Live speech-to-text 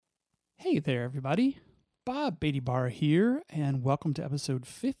Hey there, everybody. Bob Beatty Bar here, and welcome to episode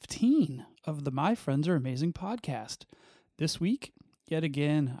 15 of the My Friends Are Amazing podcast. This week, yet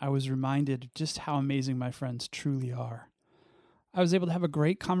again, I was reminded of just how amazing my friends truly are. I was able to have a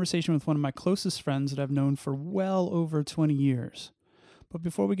great conversation with one of my closest friends that I've known for well over 20 years. But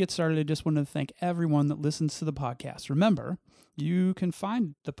before we get started, I just wanted to thank everyone that listens to the podcast. Remember, you can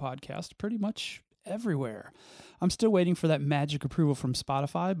find the podcast pretty much everywhere. I'm still waiting for that magic approval from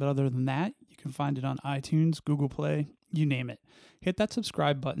Spotify, but other than that, you can find it on iTunes, Google Play, you name it. Hit that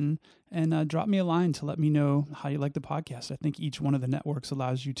subscribe button and drop me a line to let me know how you like the podcast. I think each one of the networks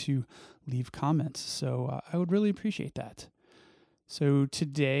allows you to leave comments, so I would really appreciate that. So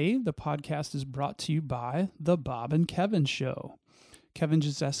today, the podcast is brought to you by The Bob and Kevin Show. Kevin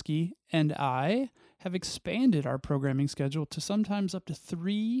Jazeski and I have expanded our programming schedule to sometimes up to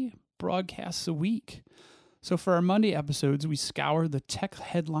 3 broadcasts a week. So for our Monday episodes, we scour the tech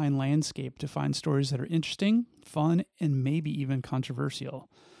headline landscape to find stories that are interesting, fun, and maybe even controversial.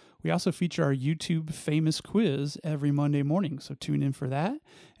 We also feature our YouTube famous quiz every Monday morning, so tune in for that.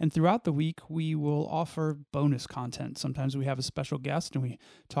 And throughout the week, we will offer bonus content. Sometimes we have a special guest and we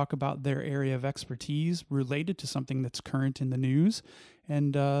talk about their area of expertise related to something that's current in the news.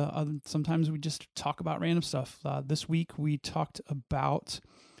 And sometimes we just talk about random stuff. This week, we talked about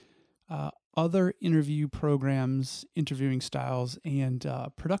other interview programs, interviewing styles, and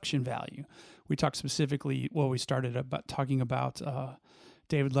production value. We talked specifically, we started about talking about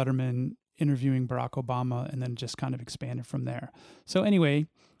David Letterman interviewing Barack Obama, and then just kind of expanded from there. So anyway,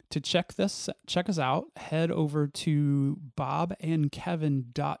 to check us out, head over to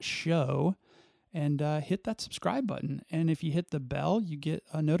bobandkevin.show and hit that subscribe button. And if you hit the bell, you get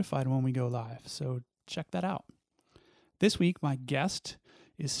notified when we go live. So check that out. This week, my guest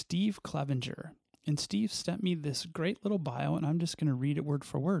is Steve Clevenger. And Steve sent me this great little bio, and I'm just going to read it word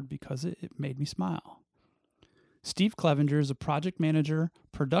for word because it made me smile. Steve Clevenger is a project manager,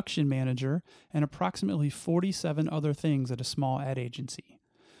 production manager, and approximately 47 other things at a small ad agency.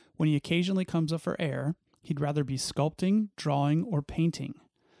 When he occasionally comes up for air, he'd rather be sculpting, drawing, or painting.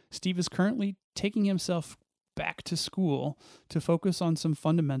 Steve is currently taking himself back to school to focus on some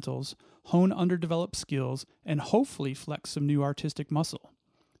fundamentals, hone underdeveloped skills, and hopefully flex some new artistic muscle.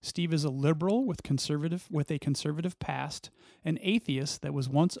 Steve is a liberal with a conservative past, an atheist that was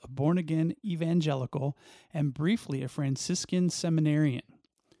once a born-again evangelical, and briefly a Franciscan seminarian.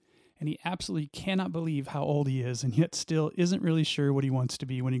 And he absolutely cannot believe how old he is, and yet still isn't really sure what he wants to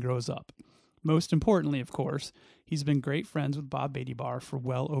be when he grows up. Most importantly, of course, he's been great friends with Bob Beatty Bar for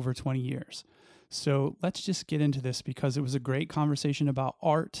well over 20 years. So let's just get into this because it was a great conversation about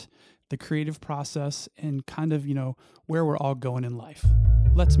art, the creative process, and kind of, where we're all going in life.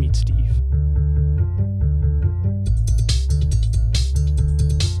 Let's meet Steve.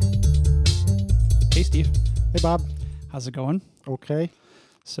 Hey, Steve. Hey, Bob. How's it going? Okay.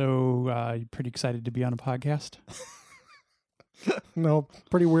 So, you pretty excited to be on a podcast? No,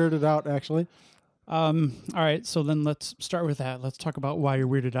 pretty weirded out, actually. All right, so then let's start with that. Let's talk about why you're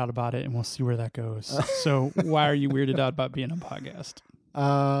weirded out about it, and we'll see where that goes. So why are you weirded out about being on a podcast?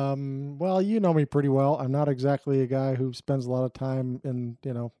 Well, you know me pretty well. I'm not exactly a guy who spends a lot of time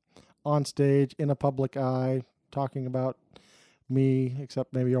on stage, in a public eye, talking about me,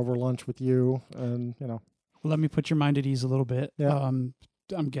 except maybe over lunch with you, and, Let me put your mind at ease a little bit. Yeah.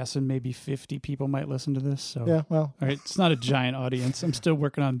 I'm guessing maybe 50 people might listen to this. So Yeah, well. All right, it's not a giant audience. I'm still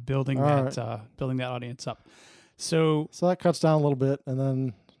working on building that audience up. So that cuts down a little bit, and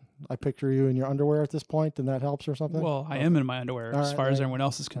then I picture you in your underwear at this point, and that helps or something? Well, I am in my underwear as far as everyone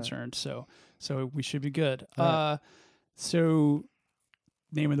else is concerned, so we should be good. So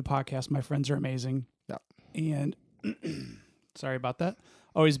name of the podcast, My Friends Are Amazing. Yeah. And sorry about that.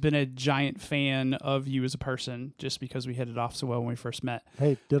 Always been a giant fan of you as a person just because we hit it off so well when we first met.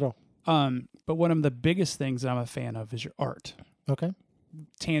 Hey, ditto. But one of the biggest things that I'm a fan of is your art. Okay.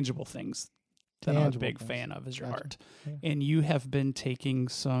 Tangible things that I'm a big fan of is your art. Yeah. And you have been taking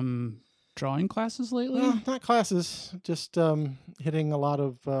some drawing classes lately? Well, not classes, just hitting a lot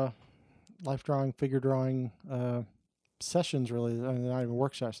of life drawing, figure drawing sessions, really. I mean, not even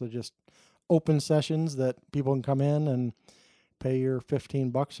workshops. They're just open sessions that people can come in and pay your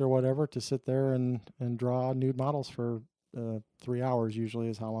 $15 or whatever to sit there and draw nude models for 3 hours, usually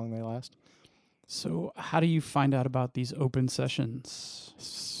is how long they last. So how do you find out about these open sessions?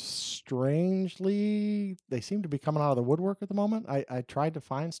 Strangely, they seem to be coming out of the woodwork at the moment. I tried to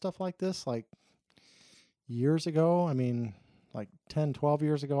find stuff like this like years ago. I mean, like 10, 12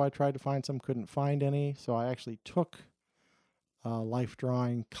 years ago, I tried to find some, couldn't find any. So I actually took life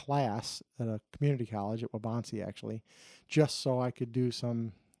drawing class at a community college at Waubonsee, actually, just so I could do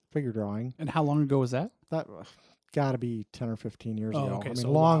some figure drawing. And how long ago was that? That got to be 10 or 15 years ago. Okay, I mean, so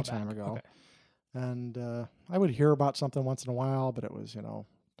a a while long time back. ago. Okay. And I would hear about something once in a while, but it was,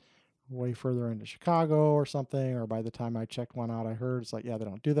 way further into Chicago or something. Or by the time I checked one out, I heard it's like, yeah, they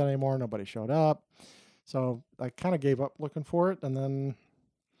don't do that anymore. Nobody showed up. So I kind of gave up looking for it. And then,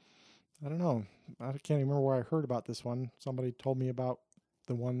 I don't know. I can't even remember where I heard about this one. Somebody told me about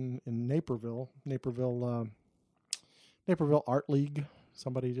the one in Naperville Art League.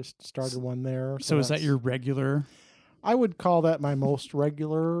 Somebody just started one there. So is that your regular? I would call that my most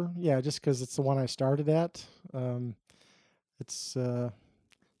regular. Yeah, just because it's the one I started at. It's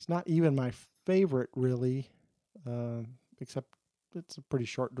not even my favorite really, except it's a pretty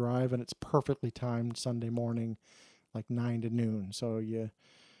short drive and it's perfectly timed Sunday morning, like 9 to noon. So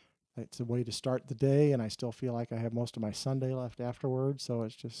it's a way to start the day, and I still feel like I have most of my Sunday left afterwards. So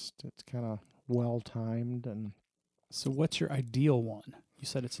it's kind of well timed. And so what's your ideal one? You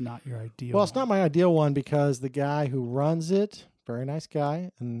said it's not your ideal. Well, it's not my ideal one because the guy who runs it, very nice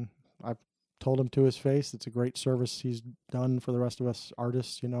guy, and I've told him to his face it's a great service he's done for the rest of us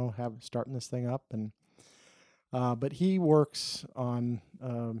artists, starting this thing up. And but he works on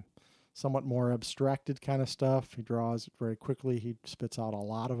somewhat more abstracted kind of stuff. He draws very quickly. He spits out a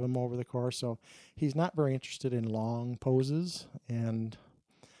lot of them over the course. So he's not very interested in long poses, and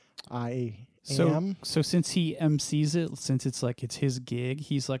I am. So since he MCs it, since it's his gig,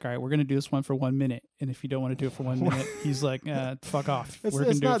 he's like, all right, we're going to do this one for 1 minute. And if you don't want to do it for 1 minute, he's like, fuck off.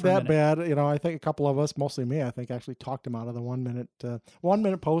 It's not that bad. I think a couple of us, mostly me, I think actually talked him out of the 1 minute. 1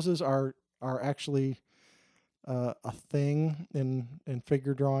 minute poses are actually a thing in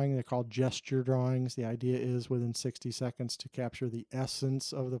figure drawing. They're called gesture drawings. The idea is within 60 seconds to capture the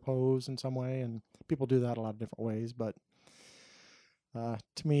essence of the pose in some way. And people do that a lot of different ways, but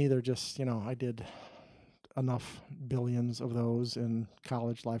to me, they're just, I did enough billions of those in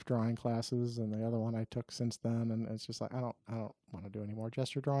college life drawing classes, and the other one I took since then, and it's just like I don't want to do any more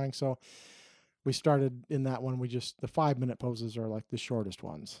gesture drawing. So we started in that one. The 5 minute poses are like the shortest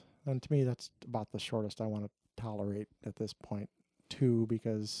ones, and to me, that's about the shortest I want to tolerate at this point too,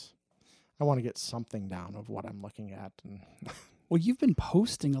 because I want to get something down of what I'm looking at. And well, you've been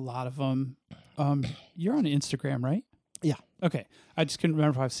posting a lot of them. You're on Instagram, right? Yeah. Okay. I just couldn't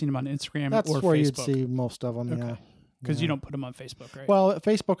remember if I've seen them on Instagram That's or where Facebook. you'd see most of them, yeah. Because you don't put them on Facebook, right? Well, at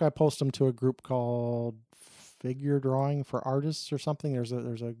Facebook, I post them to a group called Figure Drawing for Artists or something. There's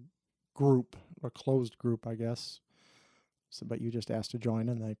a group, a closed group, I guess. So, but you just ask to join,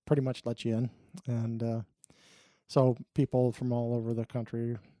 and they pretty much let you in. And so people from all over the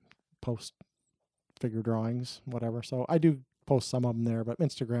country post figure drawings, whatever. So I do post some of them there, but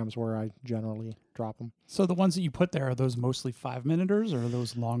Instagram's where I generally drop them. So the ones that you put there, are those mostly 5 minuters or are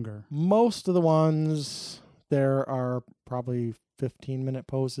those longer? Most of the ones there are probably 15-minute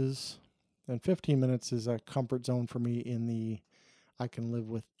poses, and 15 minutes is a comfort zone for me I can live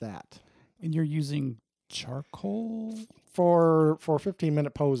with that. And you're using charcoal? For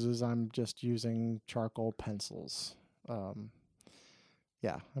 15-minute poses, I'm just using charcoal pencils.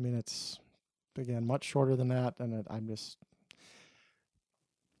 Yeah, I mean, it's, again, much shorter than that, and I'm just,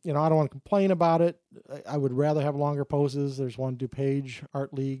 I don't want to complain about it. I would rather have longer poses. There's one DuPage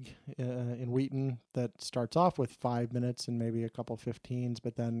Art League in Wheaton that starts off with 5 minutes and maybe a couple 15s,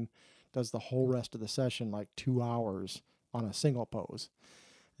 but then does the whole rest of the session like 2 hours on a single pose.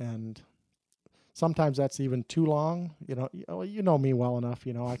 And sometimes that's even too long. You know me well enough.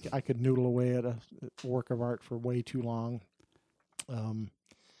 I could noodle away at a work of art for way too long.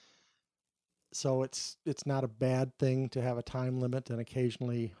 So it's not a bad thing to have a time limit, and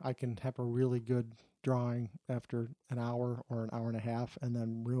occasionally I can have a really good drawing after an hour or an hour and a half and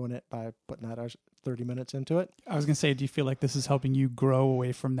then ruin it by putting that 30 minutes into it. I was going to say, do you feel like this is helping you grow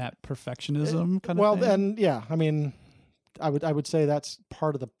away from that perfectionism kind of thing? Well, then, yeah. I mean, I would say that's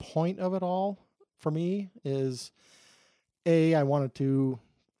part of the point of it all for me is,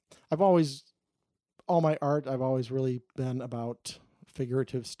 all my art, I've always really been about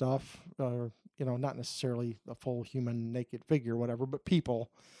figurative stuff, not necessarily a full human naked figure, whatever, but people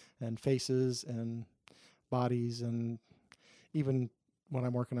and faces and bodies. And even when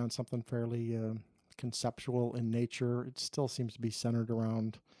I'm working on something fairly conceptual in nature, it still seems to be centered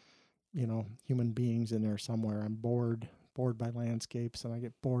around, human beings in there somewhere. I'm bored by landscapes, and I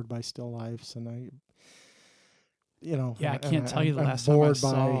get bored by still lifes, and I can't tell you the last time I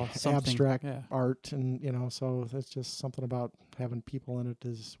saw something abstract art, and so it's just something about having people in it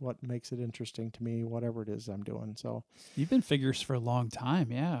is what makes it interesting to me, whatever it is I'm doing. So you've been figures for a long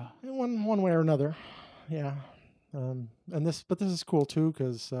time, yeah. In one way or another, yeah. But this is cool too,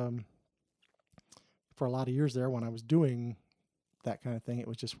 because for a lot of years there, when I was doing that kind of thing. It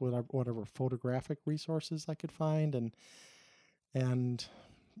was just whatever photographic resources I could find, and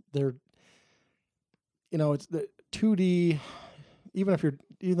they're, it's the 2D. Even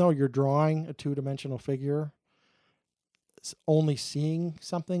though you're drawing a 2-dimensional figure, only seeing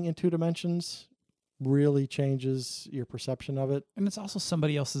something in 2 dimensions really changes your perception of it. And it's also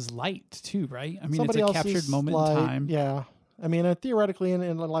somebody else's light too, right? I mean, Somebody it's a else's captured moment in light, time. Yeah. I mean, theoretically, in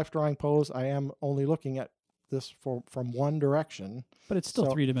a life drawing pose, I am only looking at this from one direction. But it's still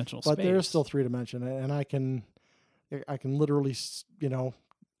 3-dimensional space. But there's still 3-dimension, and I can literally,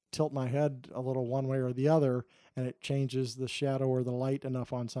 tilt my head a little one way or the other, and it changes the shadow or the light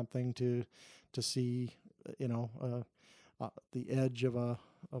enough on something to see, the edge of a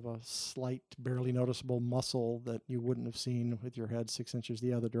slight, barely noticeable muscle that you wouldn't have seen with your head 6 inches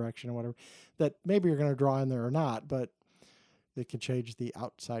the other direction or whatever, that maybe you're going to draw in there or not, but it can change the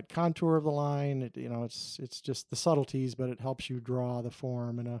outside contour of the line. It's just the subtleties, but it helps you draw the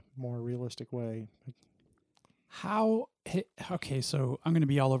form in a more realistic way. Okay, so I'm going to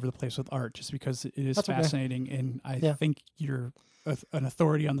be all over the place with art just because it is fascinating, okay. And I think you're an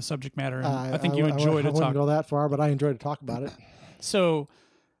authority on the subject matter, and I think you enjoy to talk. I wouldn't go that far, but I enjoy to talk about it. So,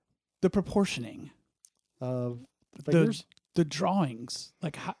 the proportioning of figures, the drawings,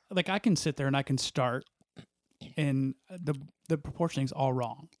 like I can sit there and I can start, and the proportioning's all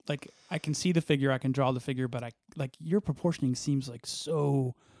wrong. Like I can see the figure, I can draw the figure, but your proportioning seems like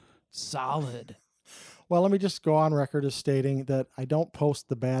so solid. Well, let me just go on record as stating that I don't post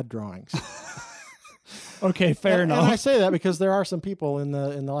the bad drawings. Okay, fair enough. And I say that because there are some people in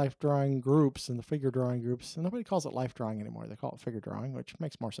the life drawing groups and the figure drawing groups, and nobody calls it life drawing anymore. They call it figure drawing, which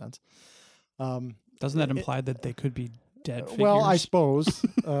makes more sense. Doesn't that imply that they could be dead figures? Well, I suppose.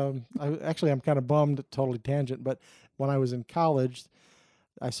 I'm kind of bummed, totally tangent, but when I was in college,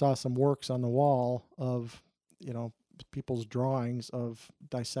 I saw some works on the wall of, people's drawings of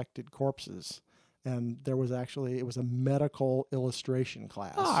dissected corpses. And it was a medical illustration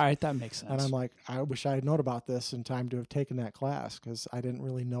class. All right, that makes sense. And I'm like, I wish I had known about this in time to have taken that class, because I didn't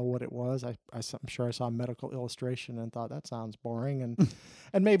really know what it was. I'm sure I saw medical illustration and thought that sounds boring,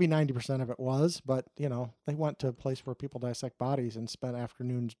 and maybe 90% of it was. But they went to a place where people dissect bodies and spent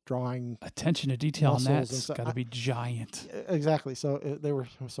afternoons drawing. Attention to detail on that's got to be giant. Exactly. So it was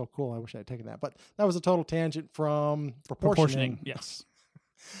so cool. I wish I had taken that. But that was a total tangent from proportioning. Yes.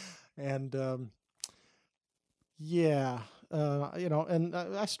 And and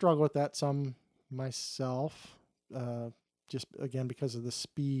I struggle with that some myself, just again because of the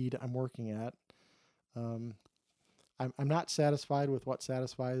speed I'm working at. I'm not satisfied with what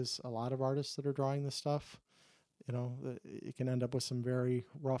satisfies a lot of artists that are drawing this stuff. It can end up with some very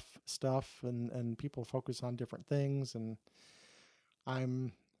rough stuff, and people focus on different things, and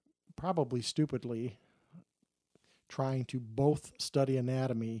I'm probably stupidly trying to both study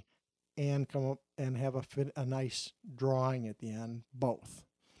anatomy and come up and have a nice drawing at the end, both.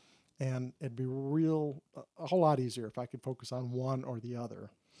 And it'd be a whole lot easier if I could focus on one or the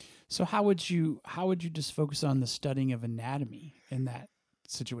other. So how would you just focus on the studying of anatomy in that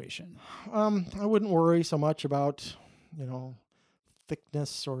situation? I wouldn't worry so much about,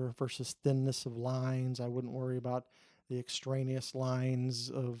 thickness versus thinness of lines. I wouldn't worry about the extraneous lines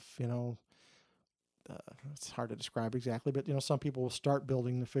of, it's hard to describe exactly, but some people will start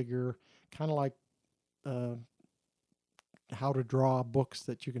building the figure kind of like how to draw books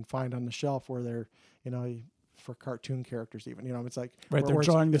that you can find on the shelf, where they're for cartoon characters even, it's like right, they're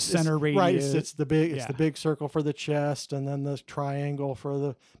drawing the center radius. Right, it's the big circle for the chest, and then the triangle for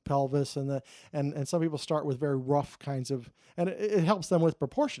the pelvis, and some people start with very rough kinds of, and it helps them with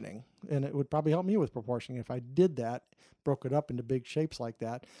proportioning, and it would probably help me with proportioning if I did that, broke it up into big shapes like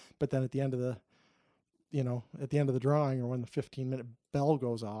that. But then at the end of the drawing, or when the 15-minute bell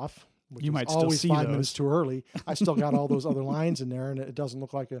goes off, which you is might always still see 5 those. minutes too early, I still got all those other lines in there, and it doesn't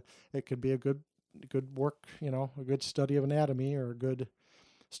look like it could be a good work, a good study of anatomy or a good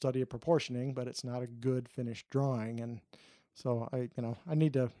study of proportioning, but it's not a good finished drawing. And so I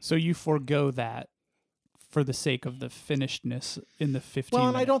need to. So you forego that for the sake of the finishedness in the 15 Well,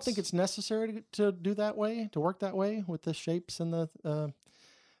 and minutes. I don't think it's necessary to do that way, to work that way with the shapes and the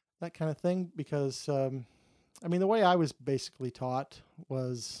that kind of thing, because the way I was basically taught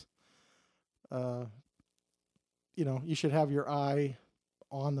was, you should have your eye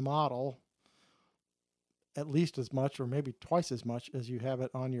on the model at least as much, or maybe twice as much, as you have it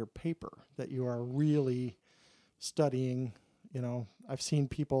on your paper, that you are really studying. I've seen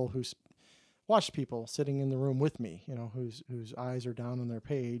people watched people sitting in the room with me, whose eyes are down on their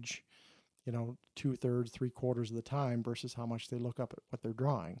page, 2/3, 3/4 of the time versus how much they look up at what they're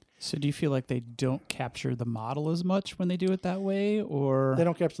drawing. So do you feel like they don't capture the model as much when they do it that way, or They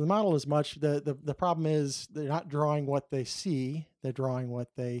don't capture the model as much. The problem is they're not drawing what they see. They're drawing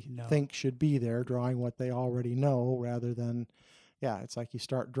what they think should be there, drawing what they already know rather than, it's like you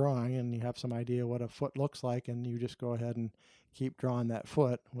start drawing and you have some idea what a foot looks like and you just go ahead and keep drawing that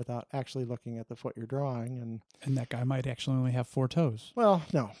foot without actually looking at the foot you're drawing. And that guy might actually only have 4 toes. Well,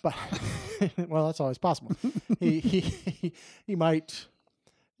 no, but well, that's always possible. he might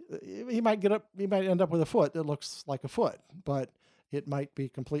get up. He might end up with a foot that looks like a foot, but it might be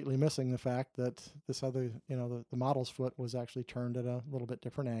completely missing the fact that this other, the model's foot was actually turned at a little bit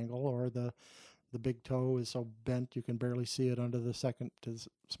different angle, or the big toe is so bent you can barely see it under the second to the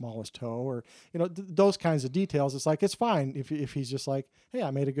smallest toe, or those kinds of details. It's like, it's fine if he's just like, hey,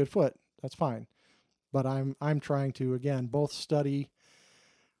 I made a good foot, that's fine. But I'm trying to, again, both study.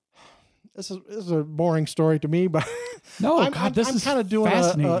 This is a boring story to me, but no, I'm is kind of doing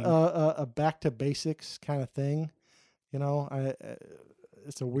fascinating. a back to basics kind of thing.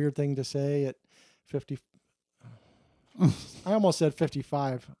 It's a weird thing to say at 50. I almost said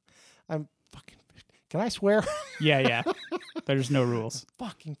 55. I'm fucking. Can I swear? Yeah. There's no rules.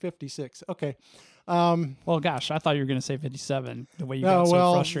 Fucking 56. Okay. Well, gosh, I thought you were going to say 57. The way you got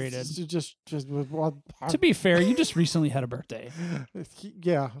so frustrated. Just. To be fair, you just recently had a birthday.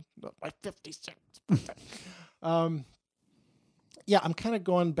 Yeah, my 56th birthday. I'm kind of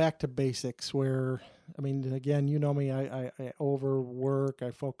going back to basics. Where, I mean, again, you know me. I overwork.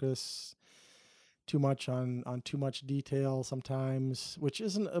 I focus too much on too much detail sometimes, which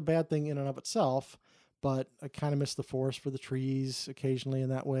isn't a bad thing in and of itself. But I kind of miss the forest for the trees occasionally in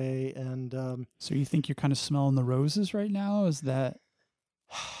that way. And so you think you're kind of smelling the roses right now? Is that?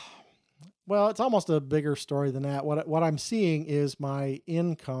 Well, it's almost a bigger story than that. What I'm seeing is my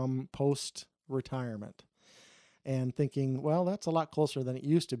income post-retirement and thinking, well, that's a lot closer than it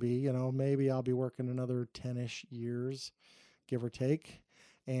used to be. Maybe I'll be working another 10-ish years, give or take.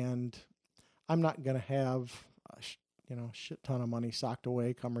 And I'm not going to have a shit ton of money socked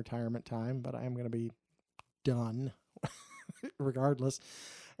away come retirement time, but I am going to be done regardless.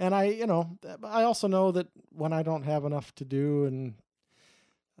 And I also know that when I don't have enough to do, and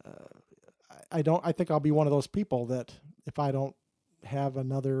I think I'll be one of those people that if I don't have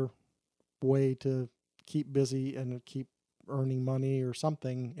another way to keep busy and keep earning money or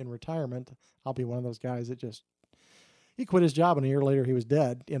something in retirement, I'll be one of those guys that just, he quit his job and a year later he was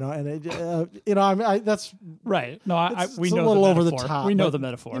dead, and that's right. No, we know a little the over the metaphor. top. We know the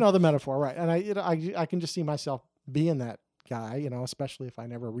metaphor. The metaphor, right? And I can just see myself being that guy, especially if I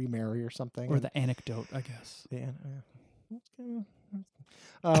never remarry or something. Or the anecdote, I guess.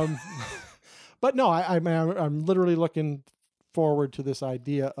 But no, I'm literally looking forward to this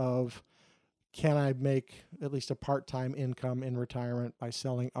idea of, can I make at least a part-time income in retirement by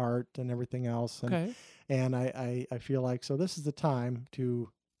selling art and everything else? And, okay. And I feel like, so this is the time to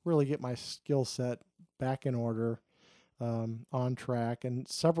really get my skill set back in order, on track. And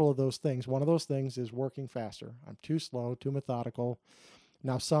several of those things, one of those things is working faster. I'm too slow, too methodical.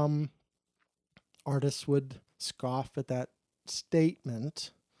 Now, some artists would scoff at that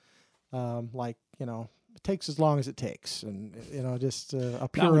statement, it takes as long as it takes, and just a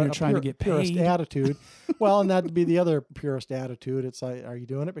purist attitude. Well, and that'd be the other purist attitude. It's like, are you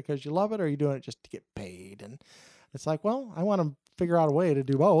doing it because you love it, or are you doing it just to get paid? And it's like, well, I want to figure out a way to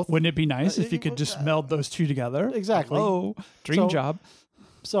do both. Wouldn't it be nice if you could just meld those two together? Exactly. Oh, dream job.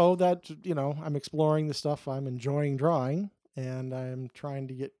 So that I'm exploring the stuff I'm enjoying drawing, and I'm trying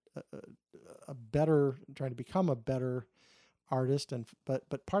to get trying to become a better artist,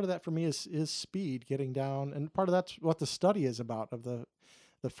 but part of that for me is speed, getting down, and part of that's what the study is about, of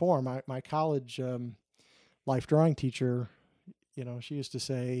the form. My college life drawing teacher, she used to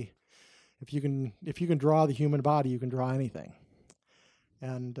say, if you can draw the human body, you can draw anything.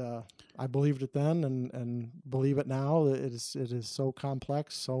 And I believed it then, and believe it now. It is so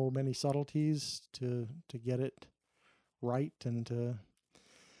complex, so many subtleties to get it right, and to.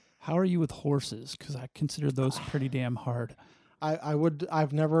 How are you with horses? Because I consider those pretty damn hard. I won't say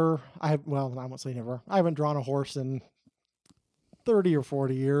never. I haven't drawn a horse in 30 or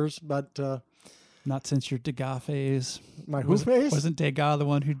 40 years, but not since your Degas phase. My who phase? Wasn't Degas the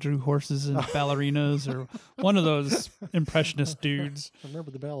one who drew horses and ballerinas, or one of those impressionist dudes? I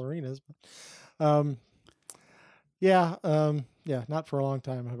remember the ballerinas. Not for a long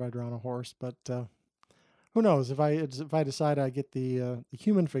time have I drawn a horse, but who knows? If I decide I get the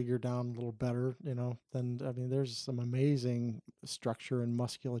human figure down a little better, then there's some amazing structure and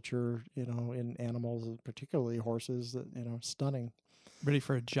musculature, in animals, particularly horses, that stunning. Ready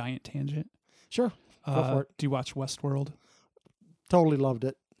for a giant tangent? Sure. Go for it. Do you watch Westworld? Totally loved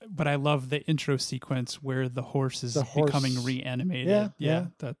it. But I love the intro sequence where the horse is The horse- becoming reanimated. Yeah, yeah.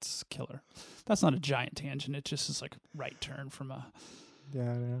 That's killer. That's not a giant tangent. It just is like right turn from a.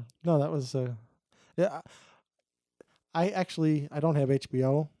 Yeah. No, that was. Yeah. I don't have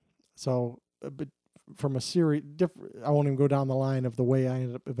HBO, so but from a series, I won't even go down the line of the way I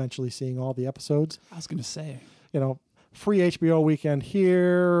ended up eventually seeing all the episodes. I was gonna say. Free HBO weekend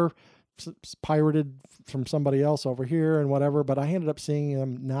here, pirated from somebody else over here and whatever, but I ended up seeing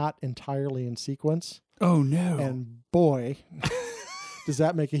them not entirely in sequence. Oh no! And boy, does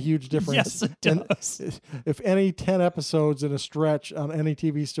that make a huge difference. Yes, it does. And if any 10 episodes in a stretch on any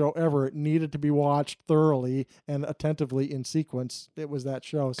TV show ever needed to be watched thoroughly and attentively in sequence, it was that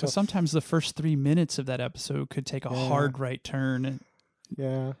show. So Because sometimes the first 3 minutes of that episode could take a hard right turn.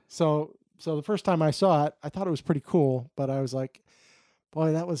 yeah. So the first time I saw it, I thought it was pretty cool, but I was like,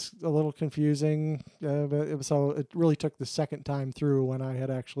 boy, that was a little confusing. So it really took the second time through when I had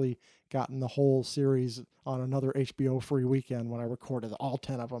actually gotten the whole series on another HBO free weekend when I recorded all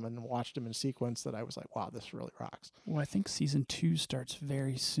 10 of them and watched them in sequence that I was like, wow, this really rocks. Well, I think season 2 starts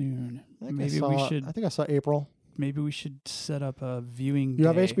very soon. I think I saw April. Maybe we should set up a viewing. You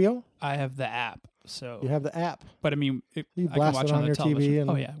have day. HBO? I have the app. So You have the app. But I mean, You I can blast watch it on the your television. TV. And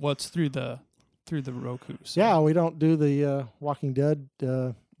Oh yeah, well it's through the Roku. So. yeah, we don't do the Walking Dead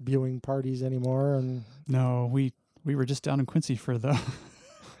viewing parties anymore. And No, we were just down in Quincy for the.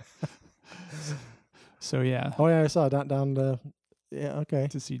 So yeah. oh yeah, I saw it down the. Yeah, okay.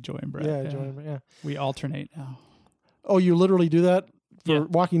 To see Joy and Brett. Yeah, yeah. We alternate now. Oh, you literally do that for Yeah.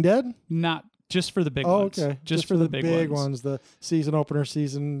 Walking Dead? Not just for the big Oh, ones. okay. Just for the big ones. the season opener,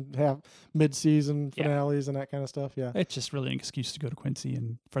 season mid-season Yeah. finales, and that kind of stuff. Yeah. It's just really an excuse to go to Quincy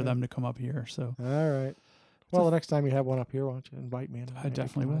and for them to come up here. So All right. Well, the next time you have one up here, why don't you invite me? And I maybe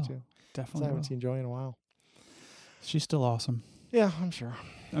definitely come out will. too. 'Cause I definitely haven't will. seen Joy in a while. She's still awesome. Yeah, I'm sure.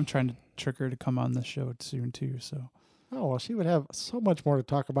 I'm trying to trick her to come on the show soon too. So Oh well, she would have so much more to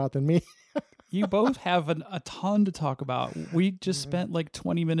talk about than me. you both have a ton to talk about. We just spent like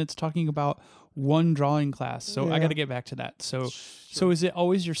 20 minutes talking about one drawing class. So I Yeah. got to get back to that. So is it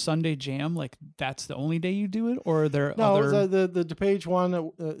always your Sunday jam? Like that's the only day you do it, or are there No, other? the DePage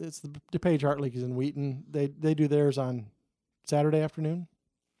one. It's the DePage Art League is in Wheaton. They do theirs on Saturday afternoon,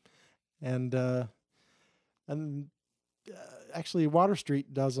 and actually Water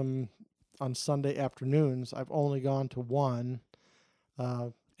Street does them on Sunday afternoons. I've only gone to one.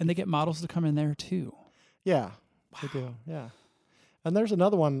 And they get models to come in there too. Yeah, they do. Yeah, and there's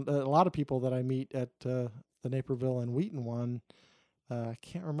another one. A lot of people that I meet at the Naperville and Wheaton one. I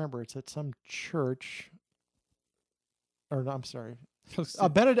can't remember. It's at some church. Or no, I'm sorry. A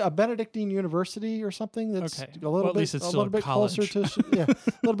Benedictine University or something that's Okay. a little Well, at bit least it's a still little a bit closer college. to yeah, a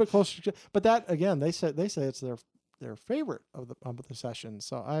little bit closer to, but that again they say it's their favorite of the sessions.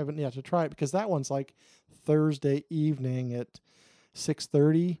 So I haven't yet to try it because that one's like Thursday evening at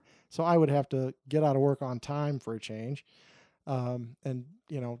 6:30. So I would have to get out of work on time for a change. And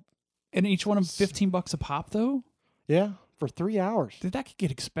And each one of them $15 a pop though. yeah, for 3 hours. Dude, that could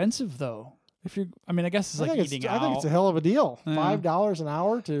get expensive though. If you're, I mean, I guess it's like eating out. I think it's a hell of a deal. Yeah. $5 an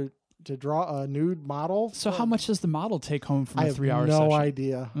hour to draw a nude model. So how much does the model take home from I a have 3 hour no session?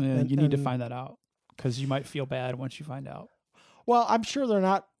 idea. Yeah, you need to find that out because you might feel bad once you find out. Well, I'm sure they're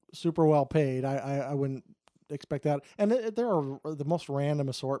not super well paid. I wouldn't expect that. And there are the most random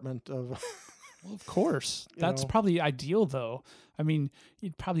assortment of. Well, of course. You That's know. probably ideal though. I mean,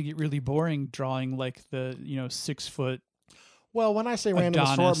 you'd probably get really boring drawing like the, 6 foot. Well, when I say random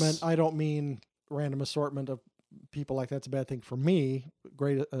Adonis. assortment, I don't mean random assortment of people like that's a bad thing for me.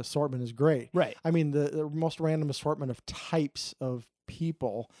 Great assortment is great. Right. I mean the most random assortment of types of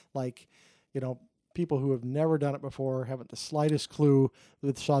people, like, people who have never done it before, haven't the slightest clue,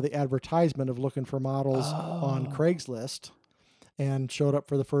 that saw the advertisement of looking for models on Oh. Craigslist and showed up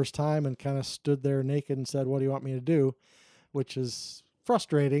for the first time and kind of stood there naked and said, "What do you want me to do?" Which is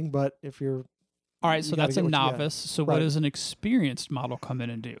frustrating, but if you're, All right. So you gotta that's get a what you got. novice. So what Right. does an experienced model come in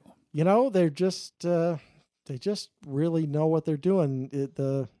and do? they're just they just really know what they're doing.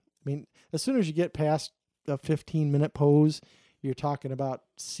 As soon as you get past a 15-minute pose, you're talking about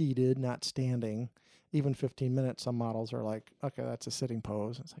seated, not standing. Even 15 minutes, some models are like, okay, that's a sitting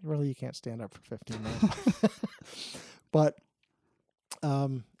pose. It's like, really, you can't stand up for 15 minutes. But,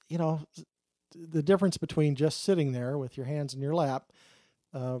 the difference between just sitting there with your hands in your lap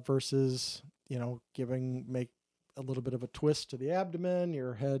versus, make a little bit of a twist to the abdomen,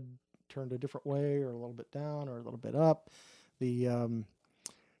 your head turned a different way or a little bit down or a little bit up. The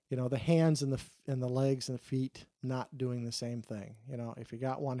hands and the legs and the feet not doing the same thing. If you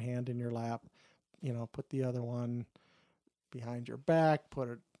got one hand in your lap, put the other one behind your back, put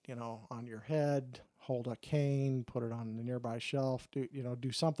it, on your head, hold a cane, put it on the nearby shelf,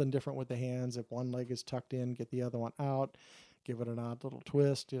 do something different with the hands. If one leg is tucked in, get the other one out, give it an odd little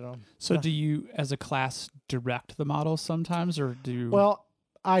twist, So do you, as a class, direct the models sometimes, or do you? Well,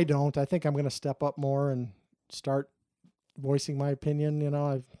 I don't. I think I'm going to step up more and start voicing my opinion.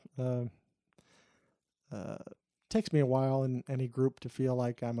 I've takes me a while in any group to feel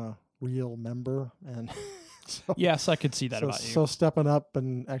like I'm a real member, and so, yes, I could see that about you. So stepping up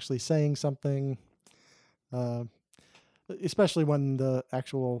and actually saying something, especially when the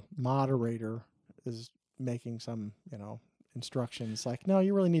actual moderator is making some, instructions like, no,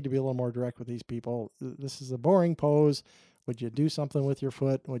 you really need to be a little more direct with these people. This is a boring pose. Would you do something with your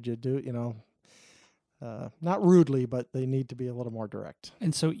foot? Would you do, not rudely, but they need to be a little more direct.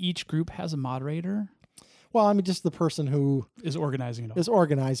 And so each group has a moderator? Well, I mean, just the person who is organizing it all. Is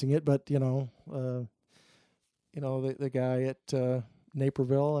organizing it, but the guy at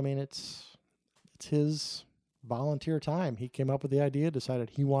Naperville, I mean, it's his volunteer time. He came up with the idea,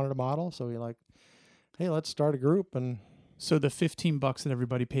 decided he wanted a model, so he hey, let's start a group. And so the $15 that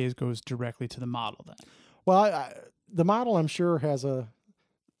everybody pays goes directly to the model then? Well, the model, I'm sure, has a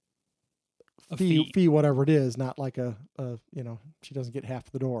fee, whatever it is, not like she doesn't get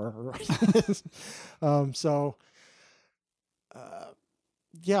half the door.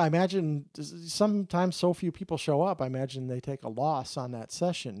 Yeah, I imagine sometimes so few people show up. I imagine they take a loss on that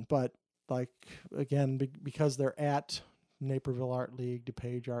session. But again, because they're at Naperville Art League,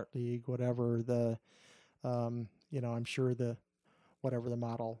 DuPage Art League, whatever I'm sure whatever the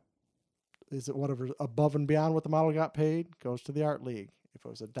model is, it whatever above and beyond what the model got paid goes to the Art League. If it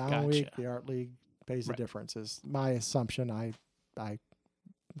was a down week, the Art League pays the difference. Is my assumption. I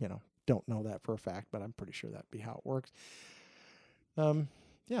don't know that for a fact, but I'm pretty sure that'd be how it works.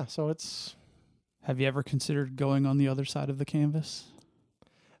 Yeah, so it's. Have you ever considered going on the other side of the canvas?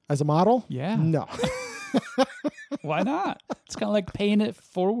 As a model? Yeah. No. Why not? It's kind of like paying it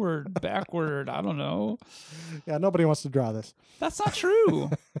forward, backward. I don't know. Yeah, nobody wants to draw this. That's not true.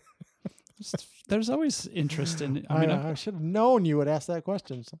 There's always interest in it. I should have known you would ask that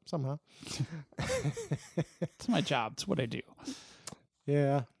question somehow. It's my job. It's what I do.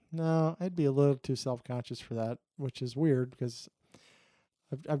 Yeah. No, I'd be a little too self-conscious for that, which is weird because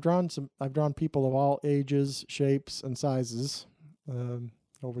I've drawn people of all ages, shapes, and sizes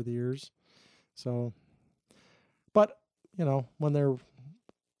over the years. So, but when they're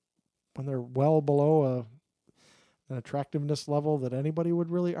well below an attractiveness level that anybody would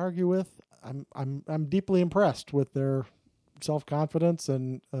really argue with, I'm deeply impressed with their self-confidence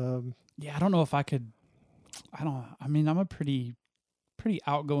and yeah, I don't know if I could. I'm a pretty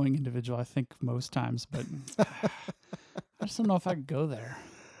outgoing individual, I think, most times, but I just don't know if I could go there.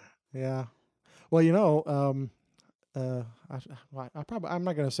 Yeah. Well, I'm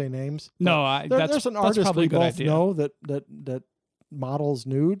not going to say names. No, there's an artist we both know that models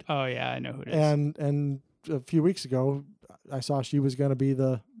nude. Oh yeah, I know who it is. And a few weeks ago, I saw she was going to be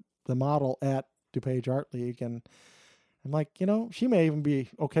the model at DuPage Art League, and I'm like, she may even be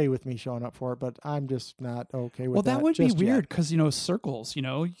okay with me showing up for it, but I'm just not okay with that. Well, that would be weird because circles,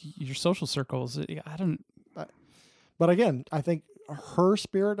 your social circles. I don't. But again, I think her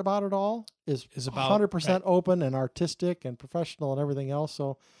spirit about it all is about 100% open and artistic and professional and everything else.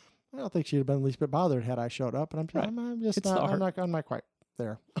 So I don't think she'd have been the least bit bothered had I showed up. And I'm just not. I'm not quite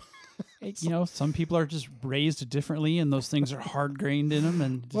there. Some people are just raised differently, and those things are hard grained in them.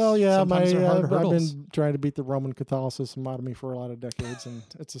 And sometimes they're hard hurdles. I've been trying to beat the Roman Catholicism out of me for a lot of decades, and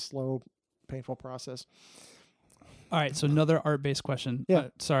it's a slow, painful process. All right, so another art-based question. Yeah.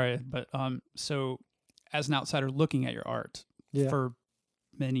 Sorry, but so as an outsider looking at your art for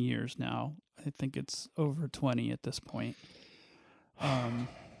many years now, I think it's over 20 at this point.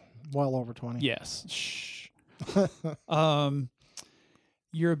 Well over 20. Yes. Shh.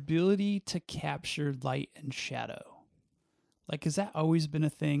 Your ability to capture light and shadow. Has that always been a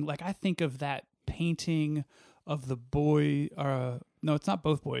thing? I think of that painting of the boy, no, it's not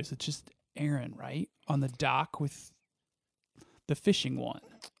both boys. It's just Aaron, right? On the dock with the fishing one.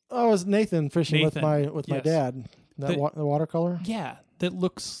 Oh, it was Nathan fishing with my dad. The watercolor? Yeah. That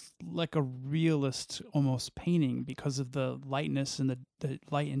looks like a realist almost painting because of the lightness and the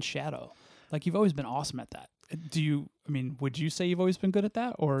light and shadow. You've always been awesome at that. Would you say you've always been good at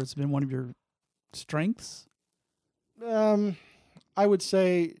that, or it's been one of your strengths? I would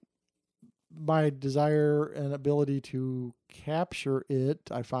say my desire and ability to capture it,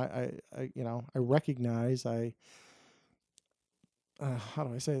 I recognize. How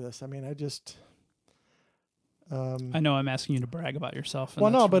do I say this? I know I'm asking you to brag about yourself.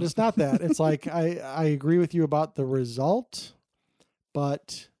 Well, no, but it's not that. It's like I agree with you about the result,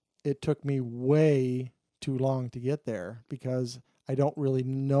 but it took me way too long to get there because I don't really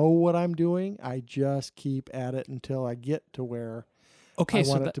know what I'm doing. I just keep at it until I get to where I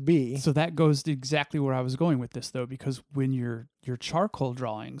want it to be. So that goes to exactly where I was going with this, though, because when you're charcoal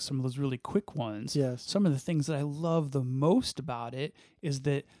drawing, some of those really quick ones, Yes. some of the things that I love the most about it is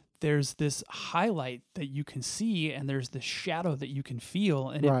that there's this highlight that you can see and there's this shadow that you can feel,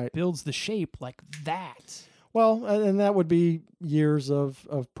 and it builds the shape like that. Well, and that would be years of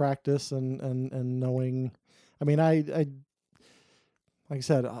practice and knowing. I mean, I like I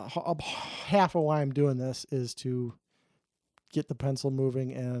said, half of why I'm doing this is to get the pencil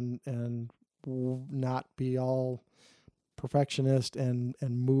moving and not be all perfectionist and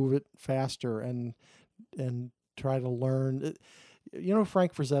move it faster and try to learn. You know who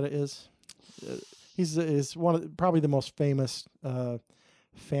Frank Frazetta is? He's one of probably the most famous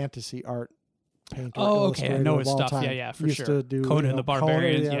fantasy art painter. Oh, okay, I know his stuff. Time. Yeah, for Used sure. to do Conan the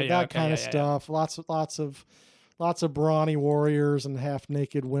Barbarian, that kind of stuff. Lots of brawny warriors and half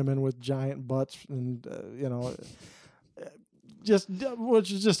naked women with giant butts, and just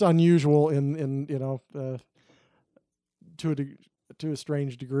which is just unusual in to a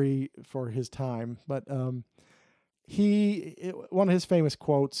strange degree for his time. But one of his famous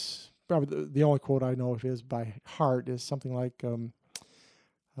quotes, probably the only quote I know of his by heart, is something like,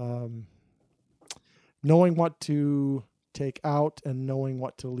 knowing what to take out and knowing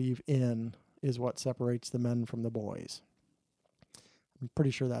what to leave in is what separates the men from the boys. I'm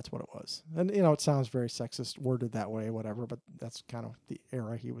pretty sure that's what it was. And, it sounds very sexist worded that way, whatever, but that's kind of the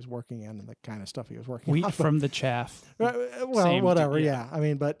era he was working in and the kind of stuff he was working on. Wheat from the chaff. Well, whatever, yeah. I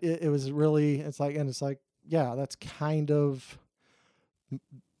mean, but it was really, it's like, yeah, that's kind of,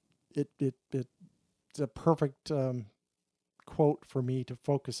 it's a perfect quote for me to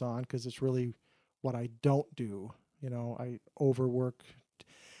focus on because it's really what I don't do. I overwork.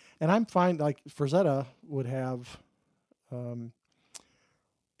 And I'm fine, like Frazetta would have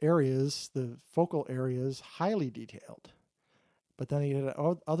areas, the focal areas, highly detailed. But then he had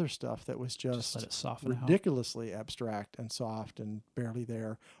other stuff that was just let it soften ridiculously abstract and soft and barely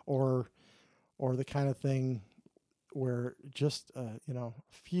there. Or the kind of thing where just, a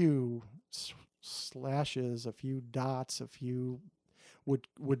few slashes, a few dots, a few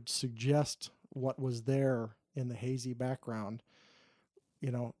would suggest what was there in the hazy background.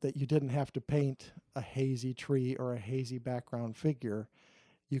 That you didn't have to paint a hazy tree or a hazy background figure.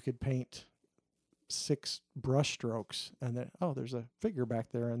 You could paint 6 brush strokes and then, there's a figure back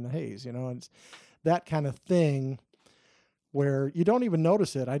there in the haze, and it's that kind of thing where you don't even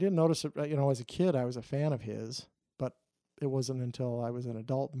notice it. I didn't notice it, as a kid. I was a fan of his, but it wasn't until I was an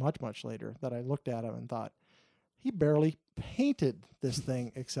adult much, much later that I looked at him and thought, he barely painted this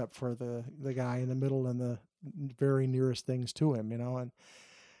thing except for the guy in the middle and the very nearest things to him,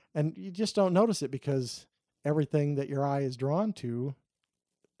 and you just don't notice it because everything that your eye is drawn to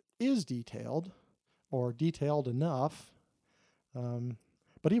is detailed or detailed enough.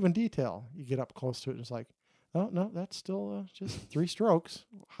 But even detail, you get up close to it and it's like, oh no, that's still just 3 strokes.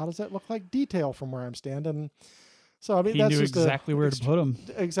 How does that look like detail from where I'm standing? So I mean, he knew exactly where to put them.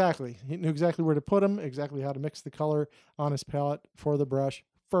 Exactly, he knew exactly where to put them, exactly how to mix the color on his palette for the brush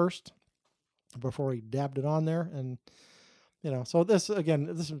first, before he dabbed it on there, and So this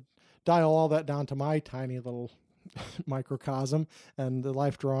would dial all that down to my tiny little microcosm, and the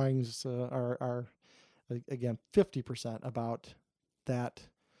life drawings are again 50% about that.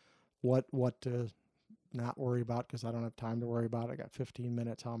 What to not worry about because I don't have time to worry about it. I got 15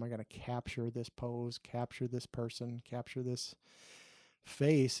 minutes. How am I going to capture this pose, capture this person, capture this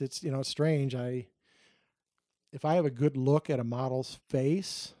face? It's, it's strange. If I have a good look at a model's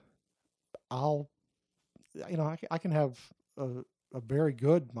face, I can have a very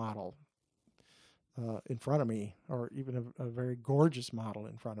good model in front of me, or even a very gorgeous model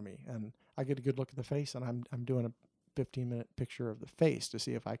in front of me, and I get a good look at the face, and I'm doing a 15-minute picture of the face to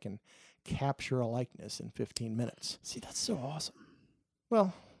see if I can capture a likeness in 15 minutes. See, that's so awesome.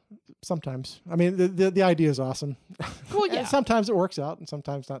 Well, sometimes. I mean, the idea is awesome. Well, yeah. Sometimes it works out, and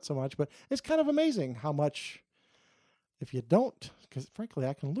sometimes not so much. But it's kind of amazing how much, if you don't, because frankly,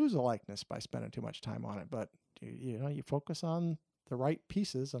 I can lose a likeness by spending too much time on it. But you focus on the right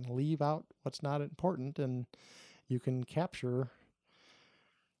pieces and leave out what's not important, and you can capture,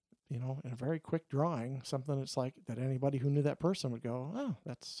 in a very quick drawing, something that's like that anybody who knew that person would go, oh,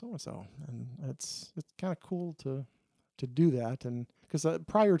 that's so-and-so. And it's kind of cool to do that. And because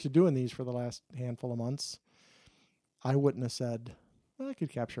prior to doing these for the last handful of months, I wouldn't have said, well, I could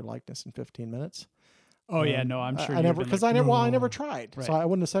capture likeness in 15 minutes. Oh yeah, no, I'm sure I you've never been because like, I never well I "No." never tried, Right. so I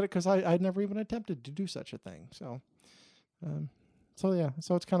wouldn't have said it because I'd never even attempted to do such a thing. Um, so yeah,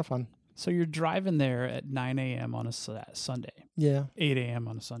 so it's kind of fun. So you're driving there at 9 a.m. on a Sunday, Yeah, 8 a.m.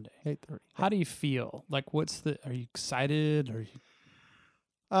 on a Sunday. 8:30. How do you feel? Like, are you excited? Or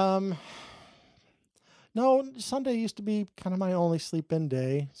Um, no, Sunday used to be kind of my only sleep-in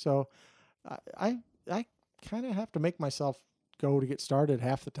day, so I kind of have to make myself go to get started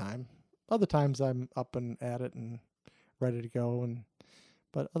half the time. Other times I'm up and at it and ready to go,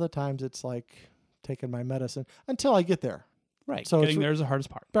 but other times it's like taking my medicine until I get there. right, So getting there is the hardest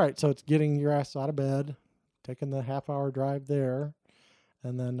part. Right, so it's getting your ass out of bed, taking the half-hour drive there,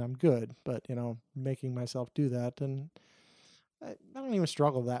 and then I'm good. But making myself do that, and I don't even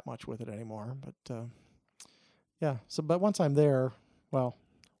struggle that much with it anymore. But yeah, but once I'm there,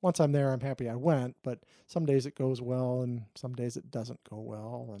 I'm happy I went. But some days it goes well, and some days it doesn't go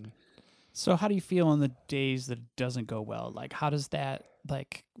well. And So how do you feel on the days that it doesn't go well? Like, how does that,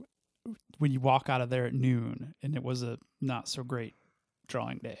 like, when you walk out of there at noon and it was a not so great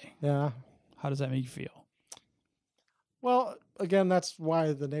drawing day, yeah, how does that make you feel? well, again, that's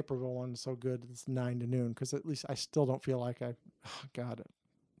why the Naperville one's so good. It's 9 to noon because at least I still don't feel like God,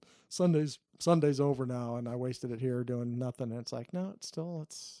 Sunday's over now, and I wasted it here doing nothing. And it's like, no,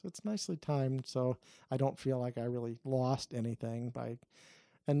 it's nicely timed, so I don't feel like I really lost anything by.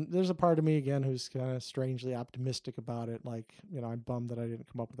 And there's a part of me again who's kind of strangely optimistic about it. Like, I'm bummed that I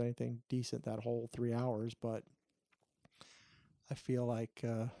didn't come up with anything decent that whole 3 hours, but I feel like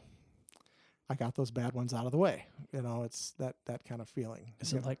I got those bad ones out of the way. It's that kind of feeling.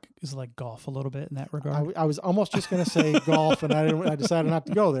 Is it like golf a little bit in that regard? I was almost just going to say golf, and I decided not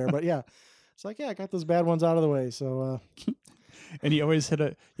to go there. But yeah, it's like, yeah, I got those bad ones out of the way. So and you always hit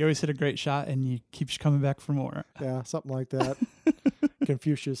a great shot, and you keep coming back for more. yeah, something like that.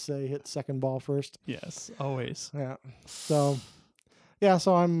 Confucius say hit second ball first. Yes, always. Yeah. So yeah,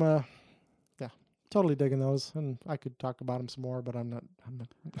 so I'm totally digging those, and I could talk about them some more, but I'm not.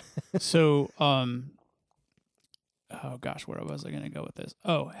 So, oh gosh, where was I going to go with this?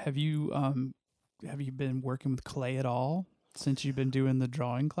 Oh, have you been working with clay at all since you've been doing the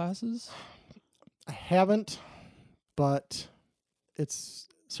drawing classes? I haven't, but it's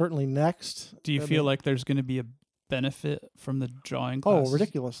certainly next. Do you feel like there's going to be a benefit from the drawing Oh, classes?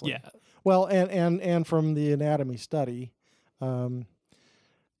 ridiculously. Yeah. Well, and from the anatomy study, my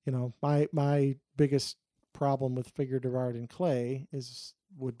biggest problem with figurative art in clay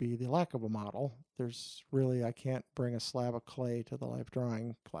would be the lack of a model. I can't bring a slab of clay to the life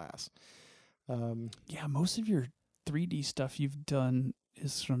drawing class. Yeah, most of your 3D stuff you've done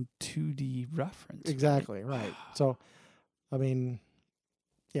is from 2D reference. Exactly, right. So, even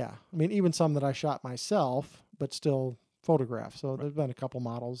some that I shot myself, but still photographs. So there's been a couple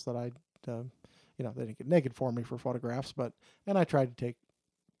models that they didn't get naked for me for photographs, and I tried to take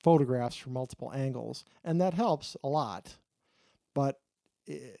photographs from multiple angles, and that helps a lot, but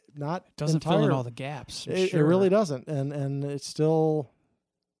it doesn't fill in all the gaps. It really doesn't, and it's still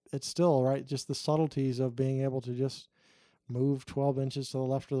right. Just the subtleties of being able to just move 12 inches to the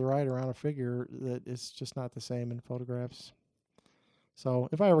left or the right around a figure, that it's just not the same in photographs. So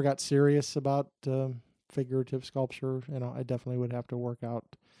if I ever got serious about figurative sculpture, I definitely would have to work out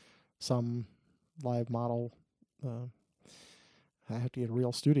some live model. I have to get a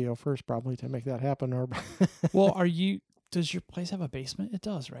real studio first, probably, to make that happen. Or well, does your place have a basement? It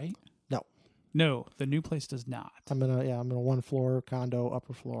does, right? No, the new place does not. I'm in a 1-floor condo,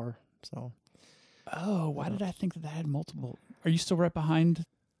 upper floor. So. Oh, why did I think that had multiple? Are you still right behind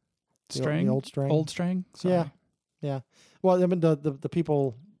Strang? The old Strang. Old Strang? Sorry. Yeah. Well, the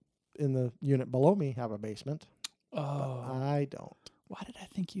people in the unit below me have a basement. Oh. But I don't. Why did I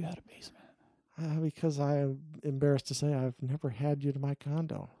think you had a basement? Because I'm embarrassed to say I've never had you to my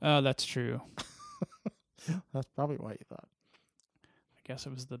condo. Oh, that's true. That's probably why you thought. I guess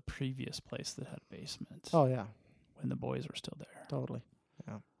it was the previous place that had a basement. Oh, yeah. When the boys were still there. Totally.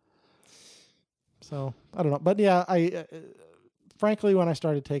 Yeah. So, I don't know. But yeah, frankly, when I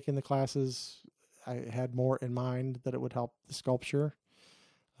started taking the classes, I had more in mind that it would help the sculpture.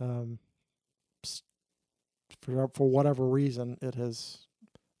 For whatever reason, it has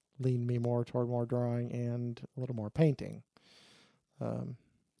leaned me more toward more drawing and a little more painting.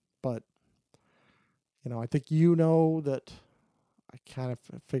 But, I think that I kind of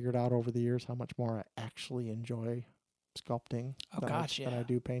figured out over the years how much more I actually enjoy sculpting than I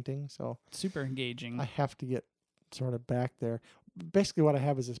do painting. So super engaging. I have to get sort of back there. Basically, what I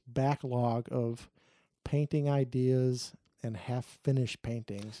have is this backlog of painting ideas and half-finished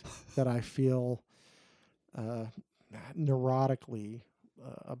paintings that I feel neurotically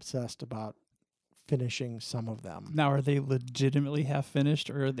obsessed about finishing some of them. Now, are they legitimately half finished,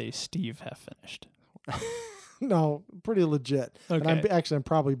 or are they Steve half finished? No, pretty legit. Okay. And I'm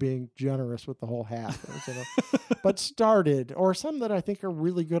probably being generous with the whole half. But started, or some that I think are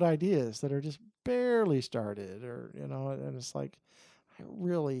really good ideas that are just barely started, or, and it's like, I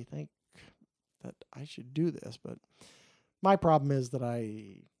really think that I should do this. But my problem is that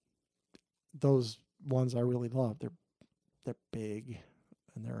those ones I really love, they're big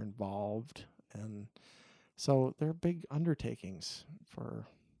and they're involved. And so they're big undertakings for.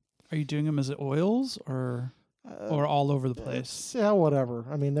 Are you doing them as oils or all over the place? Yeah, whatever.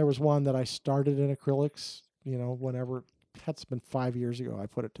 I mean, there was one that I started in acrylics, whenever. That's been 5 years ago. I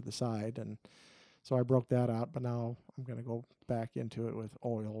put it to the side, and so I broke that out. But now I'm going to go back into it with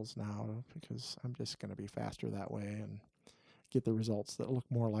oils now because I'm just going to be faster that way and get the results that look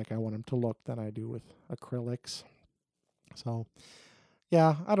more like I want them to look than I do with acrylics. So,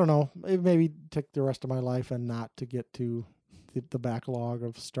 yeah, I don't know. It maybe take the rest of my life and not to get to the backlog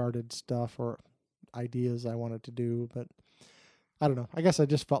of started stuff or ideas I wanted to do, but I don't know. I guess I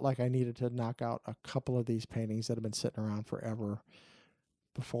just felt like I needed to knock out a couple of these paintings that have been sitting around forever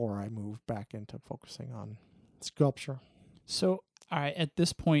before I moved back into focusing on sculpture. So, all right, at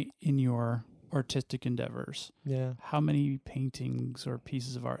this point in your artistic endeavors, Yeah. how many paintings or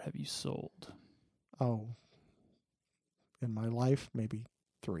pieces of art have you sold? Oh, in my life, maybe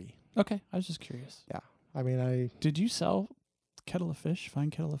 3. Okay, I was just curious. Yeah. I mean, Did you sell Kettle of Fish,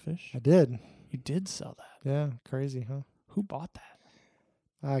 Fine Kettle of Fish? I did. You did sell that. Yeah. Crazy, huh? Who bought that?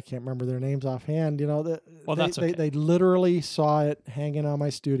 I can't remember their names offhand. That's okay. They literally saw it hanging on my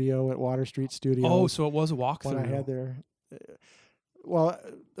studio at Water Street Studios. Oh, so it was a walkthrough. When I had their,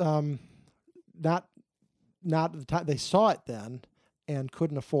 not at the time. They saw it then and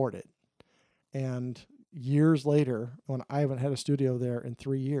couldn't afford it. And years later, when I haven't had a studio there in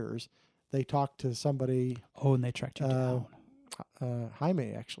 3 years, they talked to somebody. Oh, and they tracked you down.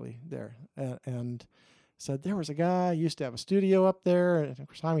 Jaime actually there, and said there was a guy used to have a studio up there, and of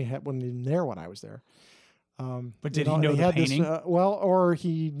course Jaime wasn't even there when I was there. But did he know the painting? Or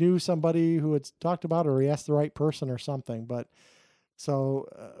he knew somebody who had talked about it, or he asked the right person or something. But so,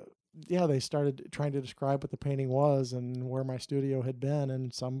 they started trying to describe what the painting was and where my studio had been,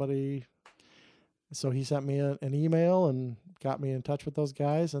 and so he sent me an email and got me in touch with those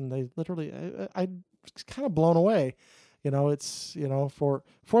guys, and they literally, I was kind of blown away. It's, for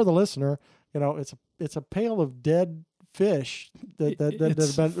the listener, it's a pail of dead fish that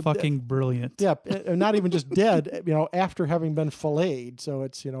it's have been fucking brilliant. Yeah, and not even just dead, after having been filleted. So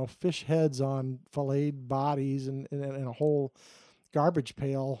it's, fish heads on filleted bodies and in a whole garbage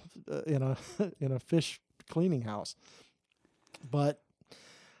pail in a fish cleaning house. But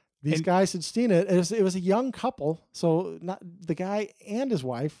these guys had seen it. It was a young couple, so not the guy and his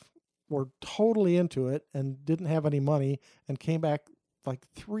wife were totally into it and didn't have any money, and came back like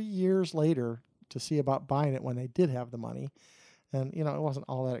 3 years later to see about buying it when they did have the money. And, it wasn't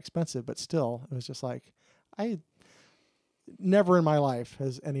all that expensive, but still, it was just like, never in my life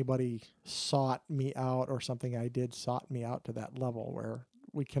has anybody sought me out, or something I did sought me out to that level where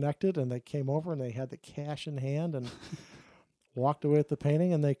we connected and they came over and they had the cash in hand and walked away with the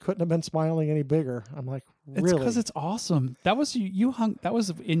painting, and they couldn't have been smiling any bigger. I'm like, really? It's because it's awesome. That was you hung. That was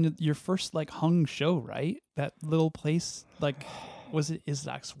in your first hung show, right? That little place, is it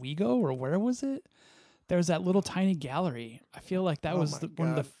Oswego or where was it? There was that little tiny gallery. I feel like that was one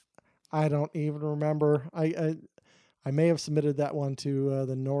of the. I don't even remember. I may have submitted that one to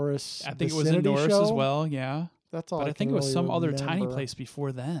the Norris. I think it was in Norris show. As well. Yeah, that's all. But I think it was some other tiny place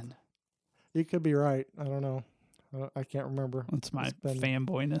before then. You could be right. I don't know. I can't remember. That's my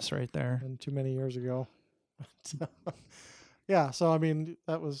fanboyness right there. And too many years ago. Yeah, so I mean,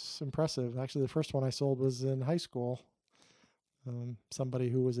 that was impressive. Actually, the first one I sold was in high school. Somebody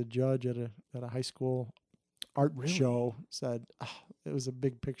who was a judge at a high school art show said it was a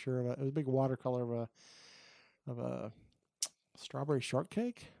big picture it was a big watercolor of a strawberry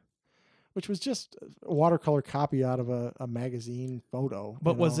shortcake, which was just a watercolor copy out of a magazine photo.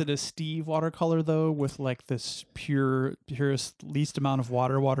 But was it a Steve watercolor though, with this purest, least amount of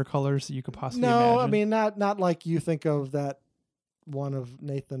watercolors that you could possibly imagine? No, I mean not like you think of that one of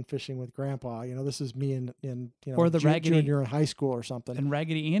Nathan fishing with Grandpa. This is me in or the Raggedy Junior in high school or something. And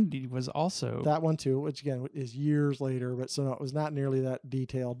Raggedy Andy was also that one too, which again is years later. But so no, it was not nearly that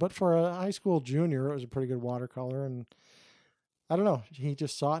detailed. But for a high school junior, it was a pretty good watercolor. And I don't know, he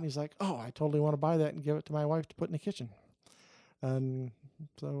just saw it and he's like, "Oh, I totally want to buy that and give it to my wife to put in the kitchen." And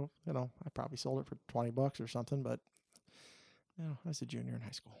so I probably sold it for $20 or something. But I was a junior in high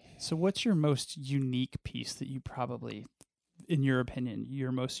school. So what's your most unique piece that you probably in your opinion,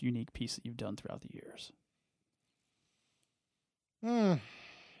 your most unique piece that you've done throughout the years?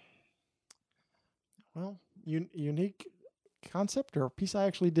 Well, unique concept or piece I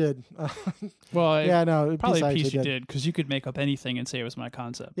actually did. Well, yeah, no, probably a I piece actually you did, because you could make up anything and say it was my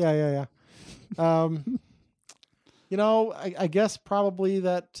concept. Yeah. I guess probably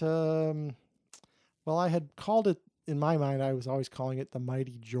that. Well, I had called it in my mind. I was always calling it the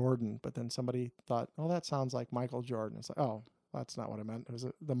Mighty Jordan, but then somebody thought, "Oh, that sounds like Michael Jordan." It's like, "Oh, that's not what I meant. It was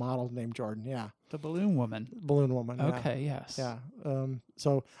the model named Jordan." Yeah, The balloon woman. Balloon Woman. Yeah. Okay, yes. Yeah.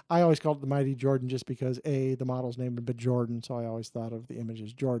 So I always called it the Mighty Jordan just because the model's named Jordan, so I always thought of the image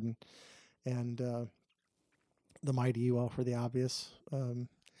as Jordan, and the Mighty, well, for the obvious.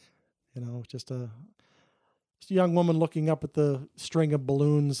 Just a young woman looking up at the string of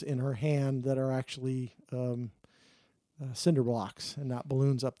balloons in her hand that are actually cinder blocks and not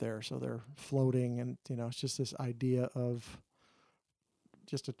balloons up there, so they're floating, and it's just this idea of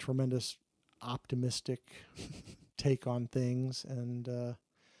just a tremendous optimistic take on things, and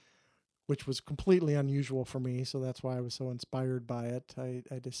which was completely unusual for me, so that's why I was so inspired by it. I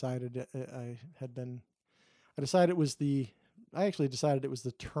decided it was the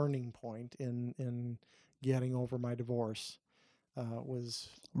turning point in getting over my divorce.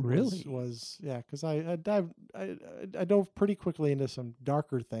 Really? Yeah, because I dove pretty quickly into some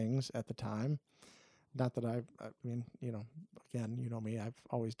darker things at the time. Not that I mean, again, you know me, I've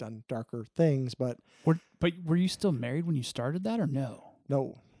always done darker things, but were you still married when you started that, or no?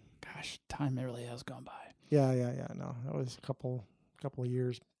 no. Gosh, time really has gone by. Yeah. No, that was a couple of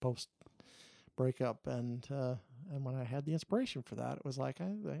years post breakup, and when I had the inspiration for that, it was like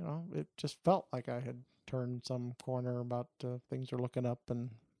it just felt like I had turned some corner about things are looking up and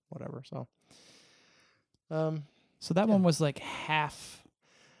whatever. So, so that one was like half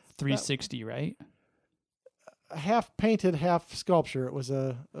 360, right? Half painted, half sculpture. It was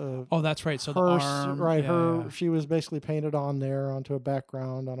oh, that's right. So her, the arm, right? yeah. She was basically painted on there onto a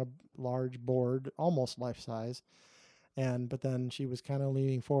background on a large board, almost life size, but then she was kind of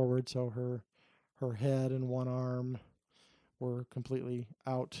leaning forward, so her head and one arm were completely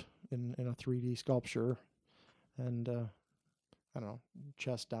out in a 3D sculpture, and I don't know,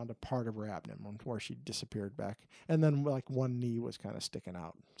 chest down to part of her abdomen where she disappeared back, and then like one knee was kind of sticking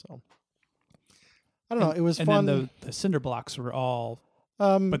out. So I don't know. It was and fun. And then the cinder blocks were all,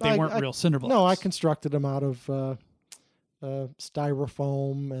 but they weren't real cinder blocks. No, I constructed them out of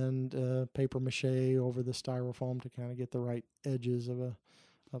styrofoam and paper mache over the styrofoam to kind of get the right edges of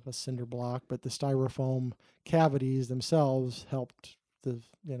a cinder block. But the styrofoam cavities themselves helped the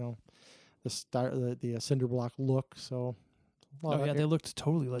cinder block look. So they looked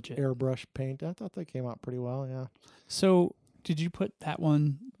totally legit. Airbrush paint. I thought they came out pretty well. Yeah. So did you put that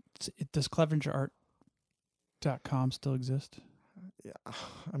one? Does ClevengerArt.com still exist? Yeah,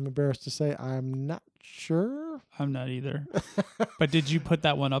 I'm embarrassed to say I'm not sure. I'm not either. But did you put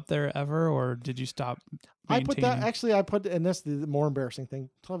that one up there ever, or did you stop maintaining? I put, and that's the more embarrassing thing,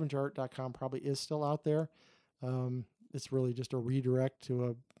 ClevengerArt.com probably is still out there. It's really just a redirect to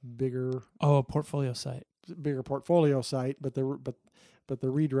a bigger portfolio site. But the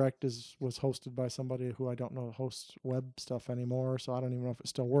redirect was hosted by somebody who I don't know hosts web stuff anymore, so I don't even know if it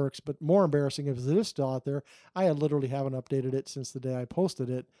still works. But more embarrassing, if it is still out there, I literally haven't updated it since the day I posted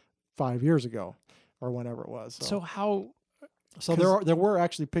it 5 years ago, or whenever it was. So how? So there were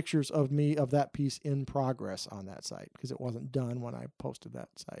actually pictures of me of that piece in progress on that site because it wasn't done when I posted that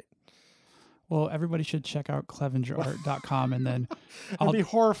site. Well, everybody should check out ClevengerArt.com, and then I'd be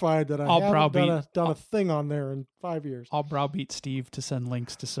horrified that I haven't done a thing on there in 5 years. I'll browbeat Steve to send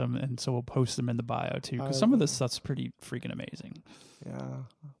links to some, and so we'll post them in the bio too, because some of this stuff's pretty freaking amazing. Yeah,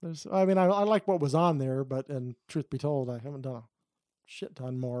 I like what was on there, and truth be told, I haven't done a shit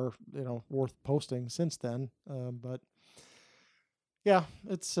ton more, worth posting since then. But yeah,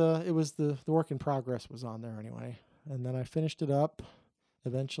 it was the work in progress was on there anyway, and then I finished it up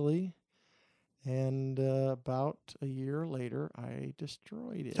eventually. And about a year later, I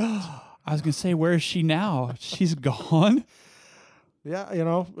destroyed it. I was going to say, where is she now? She's gone? Yeah,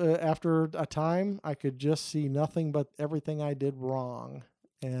 after a time, I could just see nothing but everything I did wrong.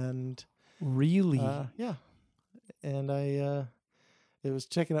 And really? Yeah. And it was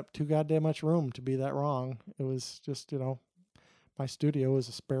taking up too goddamn much room to be that wrong. It was just, my studio is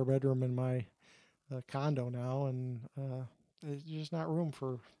a spare bedroom in my condo now, and there's just not room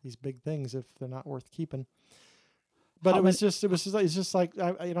for these big things if they're not worth keeping. But it's just like,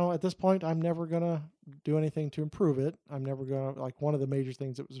 at this point, I'm never going to do anything to improve it. I'm never going to, like, one of the major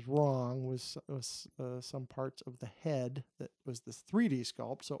things that was wrong was some parts of the head that was this 3D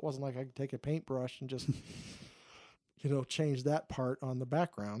sculpt. So it wasn't like I could take a paintbrush and just change that part on the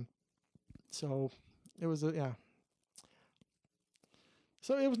background. So it was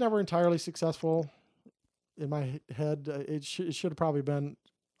So it was never entirely successful in my head. It should have probably been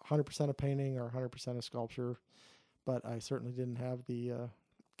 100% of painting or 100% of sculpture, but I certainly didn't have the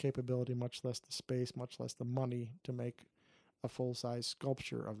capability, much less the space, much less the money to make a full-size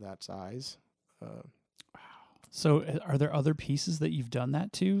sculpture of that size. So are there other pieces that you've done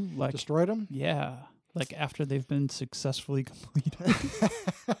that to? Like Destroyed them? Yeah. Like after they've been successfully completed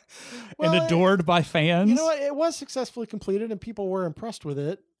Well, and adored by fans? You know what? It was successfully completed, and people were impressed with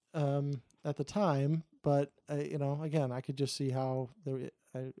it at the time. But again, I could just see how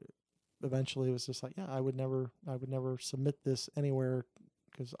eventually it was just like, I would never submit this anywhere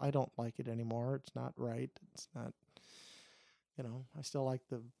because I don't like it anymore. It's not right. It's not. I still like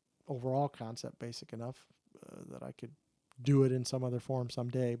the overall concept basic enough that I could do it in some other form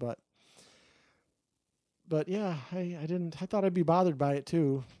someday. But yeah, I didn't. I thought I'd be bothered by it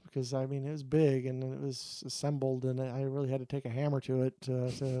too, because it was big and it was assembled, and I really had to take a hammer to it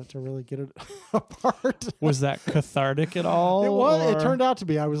to really get it apart. Was that cathartic at all? It was. It turned out to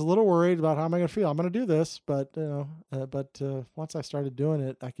be. I was a little worried about how am I going to feel. I'm going to do this, but once I started doing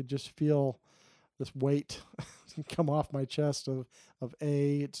it, I could just feel this weight come off my chest of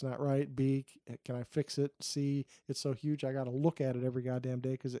A, it's not right. B, can I fix it? C, it's so huge I got to look at it every goddamn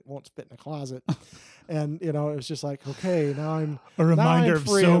day because it won't fit in a closet. And it was just like, okay, now I'm a reminder of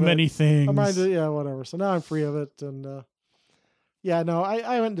so many things. Whatever. So now I'm free of it, and I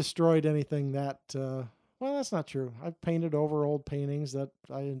haven't destroyed anything that. Well, that's not true. I've painted over old paintings that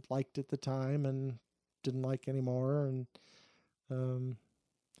I liked at the time and didn't like anymore, and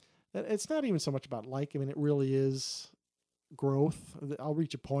it's not even so much about it really is growth. I'll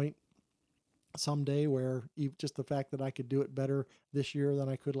reach a point someday where just the fact that I could do it better this year than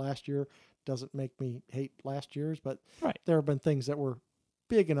I could last year doesn't make me hate last year's. But There have been things that were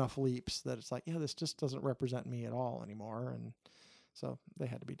big enough leaps that it's like, this just doesn't represent me at all anymore. And so they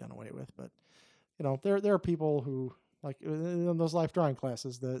had to be done away with. But, there are people who, like in those life drawing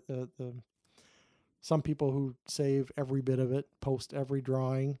classes, some people who save every bit of it, post every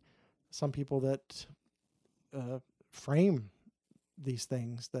drawing. Some people that frame these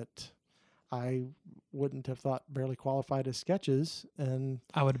things that I wouldn't have thought barely qualified as sketches, and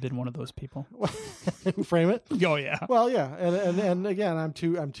I would have been one of those people who frame it. Oh yeah. Well, yeah, and again, I'm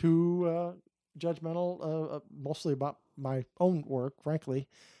too judgmental, mostly about my own work, frankly.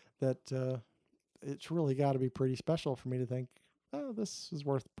 That it's really got to be pretty special for me to think, this is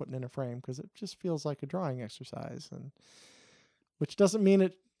worth putting in a frame, because it just feels like a drawing exercise, and which doesn't mean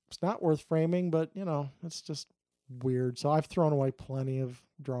it's not worth framing, but it's just weird. So I've thrown away plenty of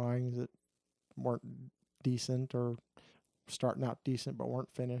drawings that weren't decent, or starting out decent but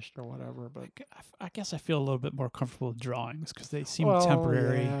weren't finished or whatever. But I guess I feel a little bit more comfortable with drawings because they seem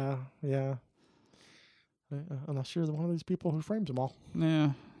temporary. Yeah. Unless you're one of these people who frames them all.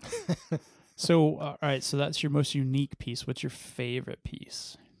 Yeah. So, all right. So that's your most unique piece. What's your favorite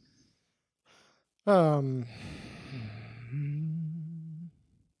piece? I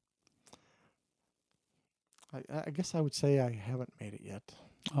guess I would say I haven't made it yet.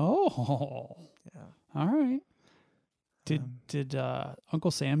 Oh. Yeah. All right. Did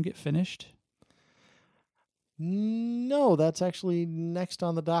Uncle Sam get finished? No, that's actually next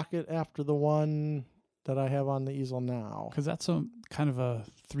on the docket after the one that I have on the easel now. Because that's a kind of a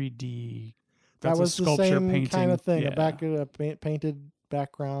 3D. That was the same painting kind of thing. Yeah. A painted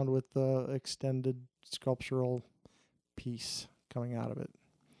background with the extended sculptural piece coming out of it.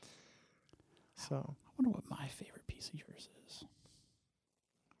 So I wonder what my favorite piece of yours is.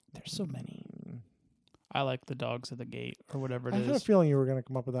 There's so many. I like the dogs at the gate, or whatever it is. I had a feeling you were going to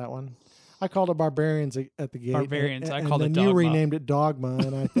come up with that one. I called it Barbarians at the gate. Barbarians. I called it Dogma. And you renamed it Dogma,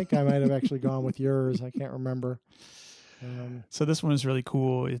 and I think I might have actually gone with yours. I can't remember. So this one is really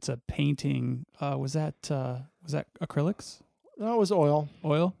cool. It's a painting. Was that acrylics? No, it was oil.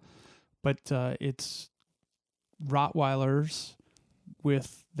 Oil, but it's Rottweilers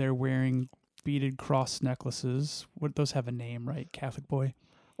they're wearing beaded cross necklaces. What those have a name, right? Catholic boy.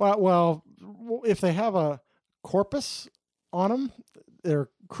 Well, if they have a corpus on them, they're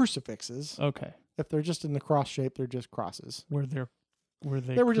crucifixes. Okay. If they're just in the cross shape, they're just crosses.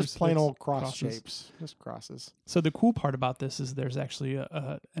 They were just plain old cross shapes, just crosses. So the cool part about this is there's actually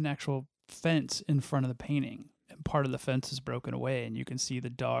an actual fence in front of the painting, and part of the fence is broken away, and you can see the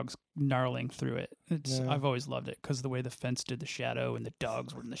dogs gnarling through it. I've always loved it because the way the fence did the shadow, and the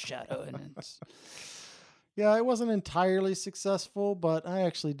dogs were in the shadow, and it's. Yeah, it wasn't entirely successful, but I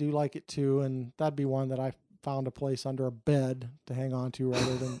actually do like it too, and that'd be one that I found a place under a bed to hang on to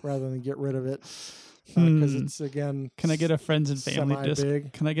rather than get rid of it. because it's, again, Can I get a friends and family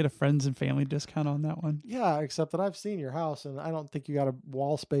semi-big. Can I get a friends and family discount on that one? Yeah, except that I've seen your house, and I don't think you got a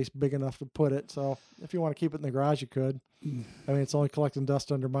wall space big enough to put it. So if you want to keep it in the garage, you could. I mean, it's only collecting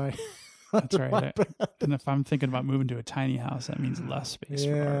dust under my. That's under my right. bed. And if I'm thinking about moving to a tiny house, that means less space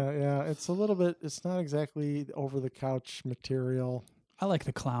for art. Yeah. It's a little bit. It's not exactly over the couch material. I like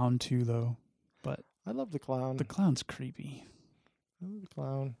the clown too, though. But I love the clown. the clown's creepy. I love the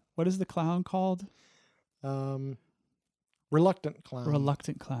clown. What is the clown called? Reluctant clown.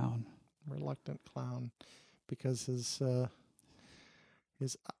 Reluctant clown. Reluctant clown, because his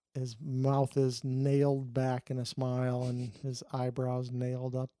mouth is nailed back in a smile, and his eyebrows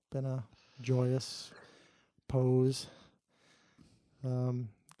nailed up in a joyous pose. I mean,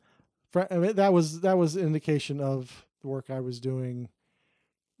 that was indication of the work I was doing,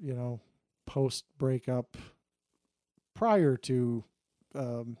 post breakup, prior to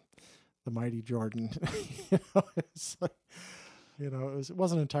the Mighty Jordan. It's like, it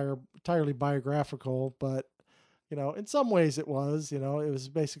wasn't entirely biographical, but in some ways it was. It was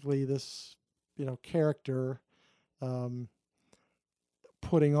basically this character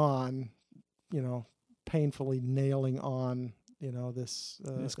putting on, painfully nailing on, this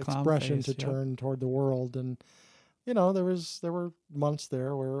expression face, to turn toward the world. And there were months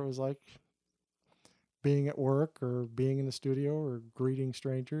there where it was like being at work or being in the studio or greeting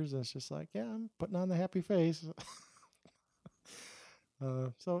strangers, and it's just like, yeah, I'm putting on the happy face.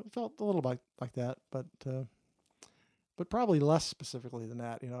 So it felt a little like that, but probably less specifically than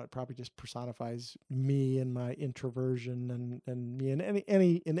that. It probably just personifies me and my introversion and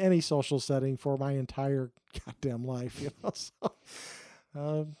me in any social setting for my entire goddamn life.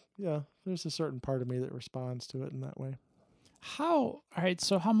 So, yeah, there's a certain part of me that responds to it in that way. All right.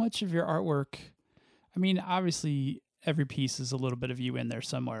 So how much of your artwork, I mean, obviously every piece is a little bit of you in there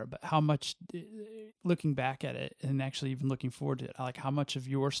somewhere, but how much, looking back at it and actually even looking forward to it, like how much of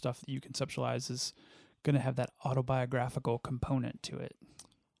your stuff that you conceptualize is going to have that autobiographical component to it?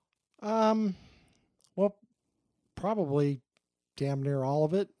 Well, probably damn near all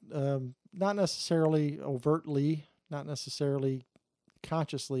of it. Not necessarily overtly, not necessarily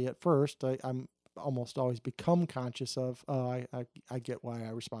consciously at first. I'm almost always become conscious of, I get why I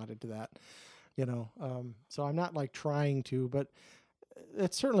responded to that. So I'm not like trying to, but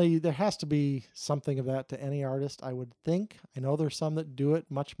it's certainly, there has to be something of that to any artist, I would think. I know there's some that do it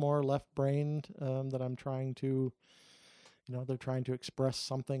much more left-brained, that I'm trying to, they're trying to express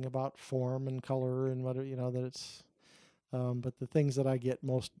something about form and color and whether, that it's, but the things that I get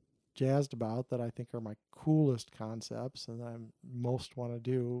most jazzed about, that I think are my coolest concepts and that I most want to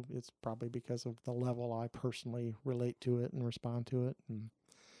do, it's probably because of the level I personally relate to it and respond to it. And,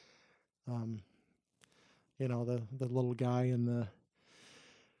 the little guy in the,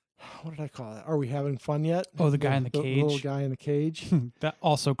 what did I call it? Are we having fun yet? Oh, the guy in the cage. The little guy in the cage. That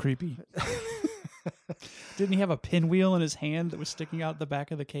also creepy. Didn't he have a pinwheel in his hand that was sticking out the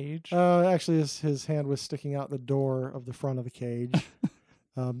back of the cage? Actually, his hand was sticking out the door of the front of the cage.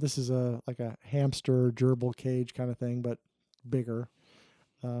 This is like a hamster gerbil cage kind of thing, but bigger.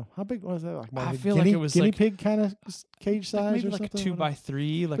 How big was that? Like I feel like it was guinea like pig kind of cage size, maybe or like something. a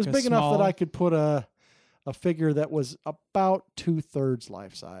 2x3. Like it was a big small... enough that I could put a figure that was about 2/3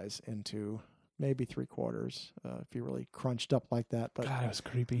 life size into maybe 3/4 if you really crunched up like that. But God, it was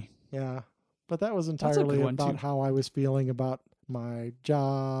creepy. Yeah, but that was That's a entirely good one, about too. how I was feeling about my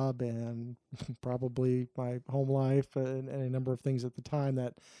job and probably my home life and any number of things at the time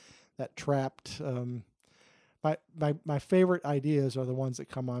that trapped. My favorite ideas are the ones that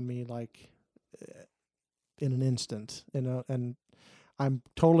come on me like in an instant, and I'm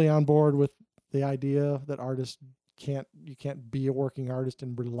totally on board with the idea that you can't be a working artist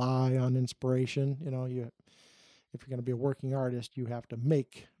and rely on inspiration. If you're going to be a working artist, you have to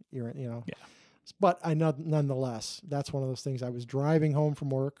make your. Yeah. But nonetheless, that's one of those things. I was driving home from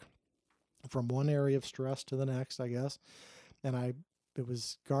work, from one area of stress to the next, I guess, and it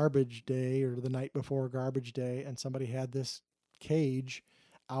was garbage day or the night before garbage day, and somebody had this cage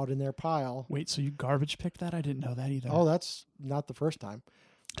out in their pile. Wait, so you garbage picked that? I didn't know that either. Oh, that's not the first time.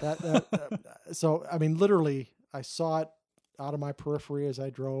 So, I mean, literally, I saw it out of my periphery as I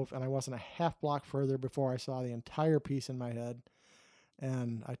drove, and I wasn't a half block further before I saw the entire piece in my head.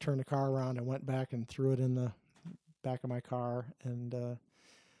 And I turned the car around and went back and threw it in the back of my car. And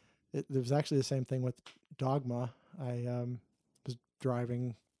it was actually the same thing with Dogma. I was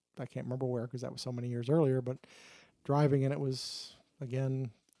driving, I can't remember where because that was so many years earlier, but driving, and it was,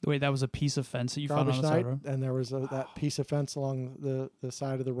 again, Wait, that was a piece of fence that you found on the side of the road? and there was that piece of fence along the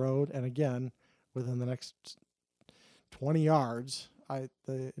side of the road. And again, within the next 20 yards,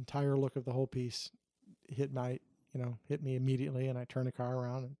 the entire look of the whole piece hit me immediately, and I turned the car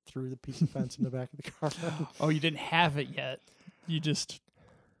around and threw the piece of fence in the back of the car. Oh, you didn't have it yet. You just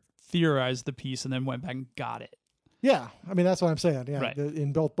theorized the piece and then went back and got it. Yeah, I mean that's what I'm saying. Yeah, Right.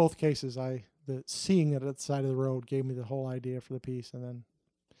 In both cases, the seeing it at the side of the road gave me the whole idea for the piece, and then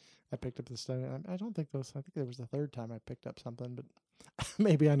I picked up the stuff. I think there was the third time I picked up something, but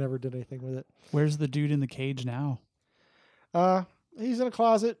maybe I never did anything with it. Where's the dude in the cage now? He's in a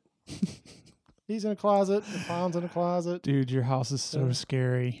closet. He's in a closet. The clown's in a closet. Dude, your house is so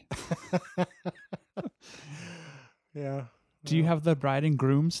scary. Yeah. Do you have the bride and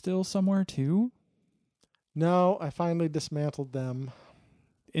groom still somewhere too? No, I finally dismantled them.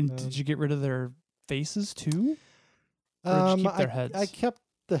 And did you get rid of their faces too? Or did you keep their heads? I kept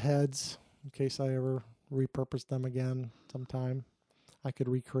the heads in case I ever repurposed them again sometime. I could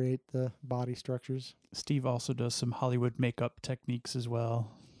recreate the body structures. Steve also does some Hollywood makeup techniques as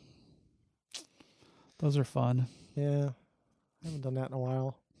well. Those are fun. Yeah, I haven't done that in a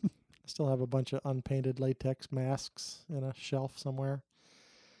while. I still have a bunch of unpainted latex masks in a shelf somewhere.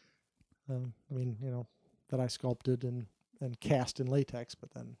 That I sculpted and cast in latex,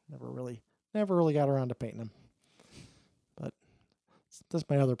 but then never really got around to painting them. But that's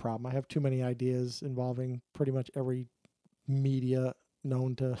my other problem. I have too many ideas involving pretty much every media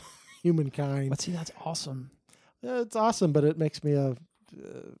known to humankind. But see, that's awesome. It's awesome, but it makes me a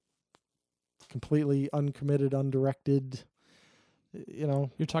completely uncommitted, undirected. You're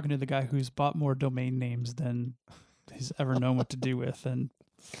talking to the guy who's bought more domain names than he's ever known what to do with, and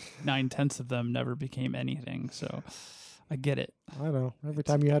 9/10 of them never became anything. So I get it. I know. Every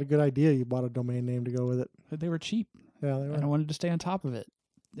time you had a good idea, you bought a domain name to go with it. They were cheap. Yeah, they were. And I wanted to stay on top of it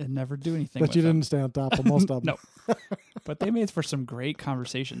and never do anything. But you didn't stay on top of most of them. No. But they made for some great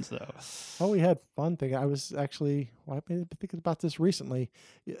conversations, though. Oh, we had fun thing. I was actually, I made me think about this recently.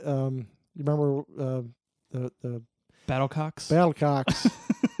 You remember the Battlecocks? Battlecocks.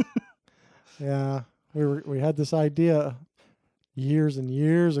 Yeah, we had this idea years and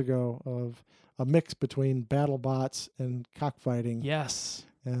years ago of a mix between BattleBots and cockfighting. Yes.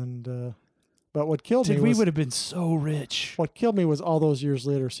 And but what killed me we was, would have been so rich. What killed me was all those years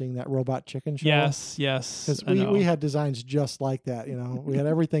later seeing that Robot Chicken show. Yes. Because we had designs just like that. We had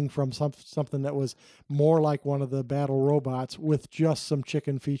everything from something that was more like one of the battle robots with just some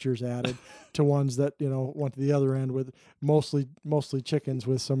chicken features added to ones that went to the other end with mostly chickens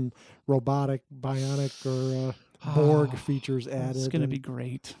with some robotic, bionic, or Borg features added. It's going to be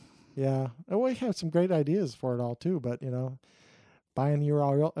great. Yeah, and we had some great ideas for it all too. But buying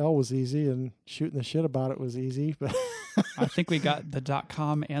URL was easy, and shooting the shit about it was easy. But I think we got the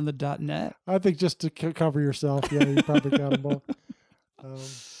 .com and the .net. I think just to cover yourself, yeah, you probably got them both.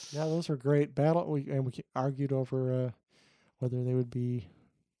 Yeah, those are great. We argued over whether they would be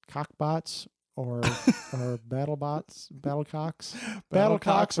cockbots or battlebots, battlecocks,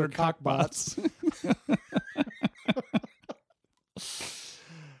 Battlecocks or cockbots.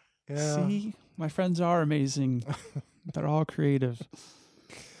 Yeah. See, my friends are amazing. They're all creative.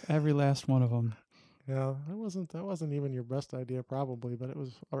 Every last one of them. Yeah, that wasn't even your best idea probably, but it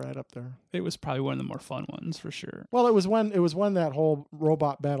was all right up there. It was probably one of the more fun ones for sure. Well, it was when that whole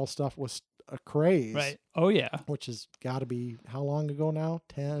robot battle stuff was a craze. Right. Oh yeah. Which has got to be how long ago now?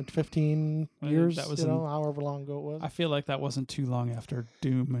 10, 15 years, that was however long ago it was. I feel like that wasn't too long after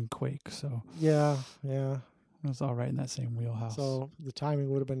Doom and Quake, so yeah. It was all right in that same wheelhouse. So the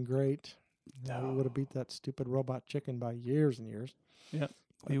timing would have been great. No. We would have beat that stupid Robot Chicken by years and years. Yep.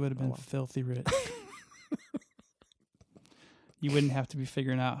 We would have been filthy rich. You wouldn't have to be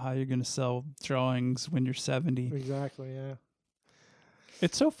figuring out how you're going to sell drawings when you're 70. Exactly, yeah.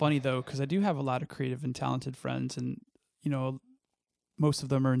 It's so funny, though, because I do have a lot of creative and talented friends, and, most of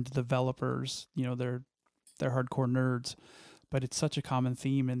them are developers. They're hardcore nerds. But it's such a common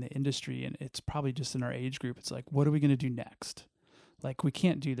theme in the industry, and it's probably just in our age group. It's like, what are we going to do next? Like, we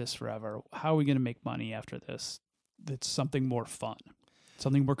can't do this forever. How are we going to make money after this? It's something more fun,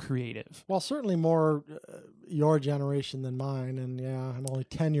 something more creative. Well, certainly more your generation than mine. And yeah, I'm only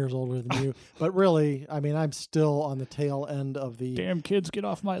 10 years older than you. But really, I mean, I'm still on the tail end of the... Damn kids, get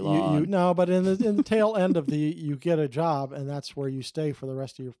off my lawn. No, but in the tail end of you get a job, and that's where you stay for the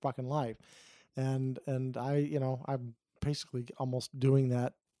rest of your fucking life. And I'm basically almost doing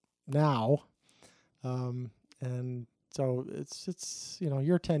that now. And so it's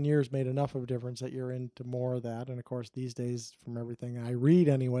your 10 years made enough of a difference that you're into more of that. And of course, these days, from everything I read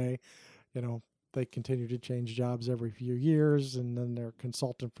anyway, they continue to change jobs every few years, and then they're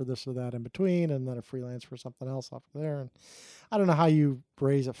consultant for this or that in between, and then a freelance for something else off there. And I don't know how you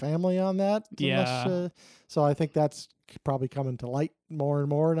raise a family on that. Yeah. So I think that's probably coming to light more and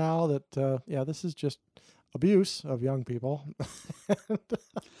more now that, this is just abuse of young people.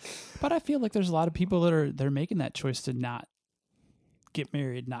 But I feel like there's a lot of people that they're making that choice to not get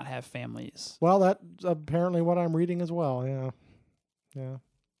married, not have families. Well, that's apparently what I'm reading as well. Yeah.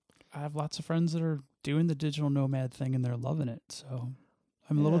 I have lots of friends that are doing the digital nomad thing and they're loving it. So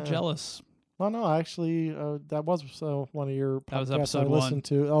I'm a little jealous. Well, no, actually, that was one of your podcasts that was episode I listened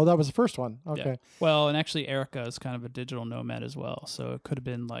to. Oh, that was the first one. Okay. Yeah. Well, and actually, Erica is kind of a digital nomad as well. So it could have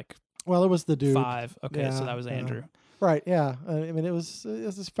been like Well, it was the dude. 5. Okay, so that was Andrew. Right, yeah. I mean, it was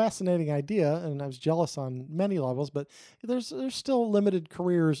this fascinating idea, and I was jealous on many levels, but there's still limited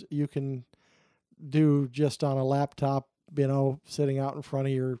careers you can do just on a laptop, sitting out in front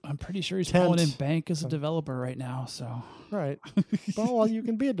of your I'm pretty sure he's tent. pulling in bank as a developer right now, so. Right. Well, you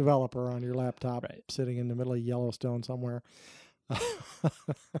can be a developer on your laptop, Right. sitting in the middle of Yellowstone somewhere.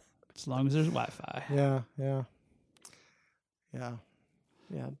 As long as there's Wi-Fi. Yeah.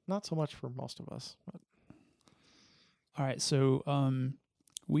 Not so much for most of us. But. All right, so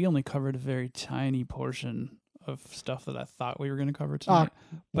we only covered a very tiny portion of stuff that I thought we were going to cover tonight,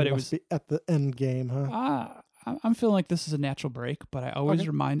 but it was be at the end game, huh? I'm feeling like this is a natural break, but I always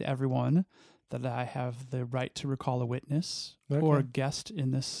remind everyone that I have the right to recall a witness or a guest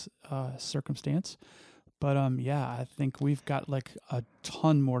in this circumstance. But I think we've got like a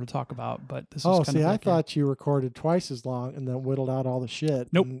ton more to talk about. But this was kind of I thought you recorded twice as long and then whittled out all the shit.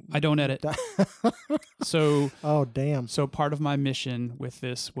 Nope, I don't edit. So oh damn. So part of my mission with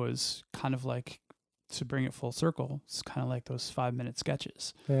this was kind of like to bring it full circle. It's kind of like those 5-minute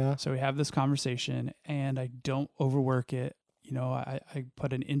sketches. Yeah. So we have this conversation, and I don't overwork it. I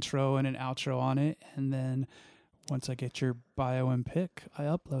put an intro and an outro on it, and then once I get your bio and pic, I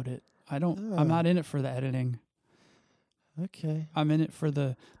upload it. I'm not in it for the editing. Okay. I'm in it for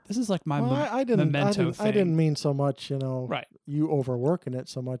this is like my memento thing. I didn't mean so much, right. You overworking it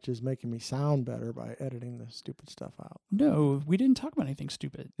so much as making me sound better by editing the stupid stuff out. No, we didn't talk about anything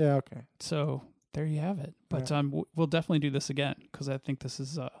stupid. Yeah, okay. So there you have it. But we'll definitely do this again because I think this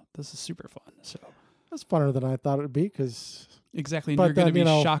is super fun. So that's funner than I thought it would be because exactly. And you're going to be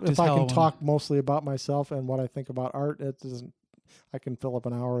shocked as hell. If I can talk mostly about myself and what I think about art, it doesn't. I can fill up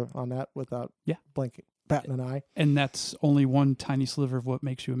an hour on that without batting an eye. And that's only one tiny sliver of what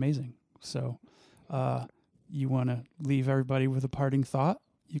makes you amazing. So, you want to leave everybody with a parting thought?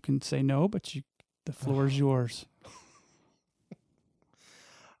 You can say no, but the floor is yours.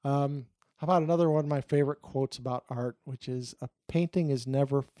 How about another one of my favorite quotes about art, which is, "A painting is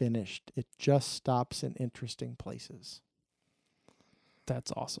never finished. It just stops in interesting places."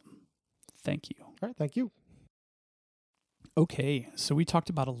 That's awesome. Thank you. All right, thank you. Okay, so we talked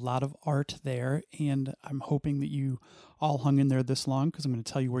about a lot of art there, and I'm hoping that you all hung in there this long because I'm going to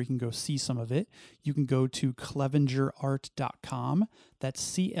tell you where you can go see some of it. You can go to clevengerart.com.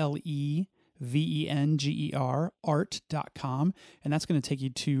 That's CLEVENGER art.com, and that's going to take you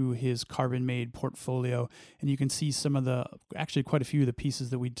to his Carbon Made portfolio, and you can see some of actually quite a few of the pieces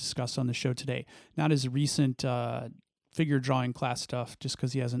that we discussed on the show today. Not his recent figure drawing class stuff, just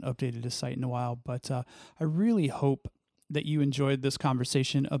because he hasn't updated his site in a while, but I really hope that you enjoyed this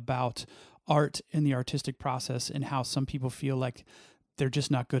conversation about art and the artistic process and how some people feel like they're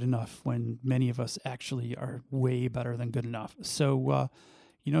just not good enough when many of us actually are way better than good enough. So,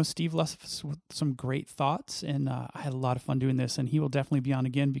 Steve left us with some great thoughts, and I had a lot of fun doing this, and he will definitely be on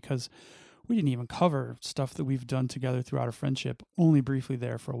again because we didn't even cover stuff that we've done together throughout our friendship, only briefly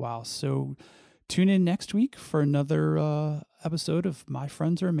there for a while. So tune in next week for another episode of My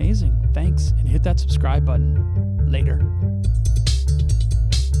Friends Are Amazing. Thanks, and hit that subscribe button. Later.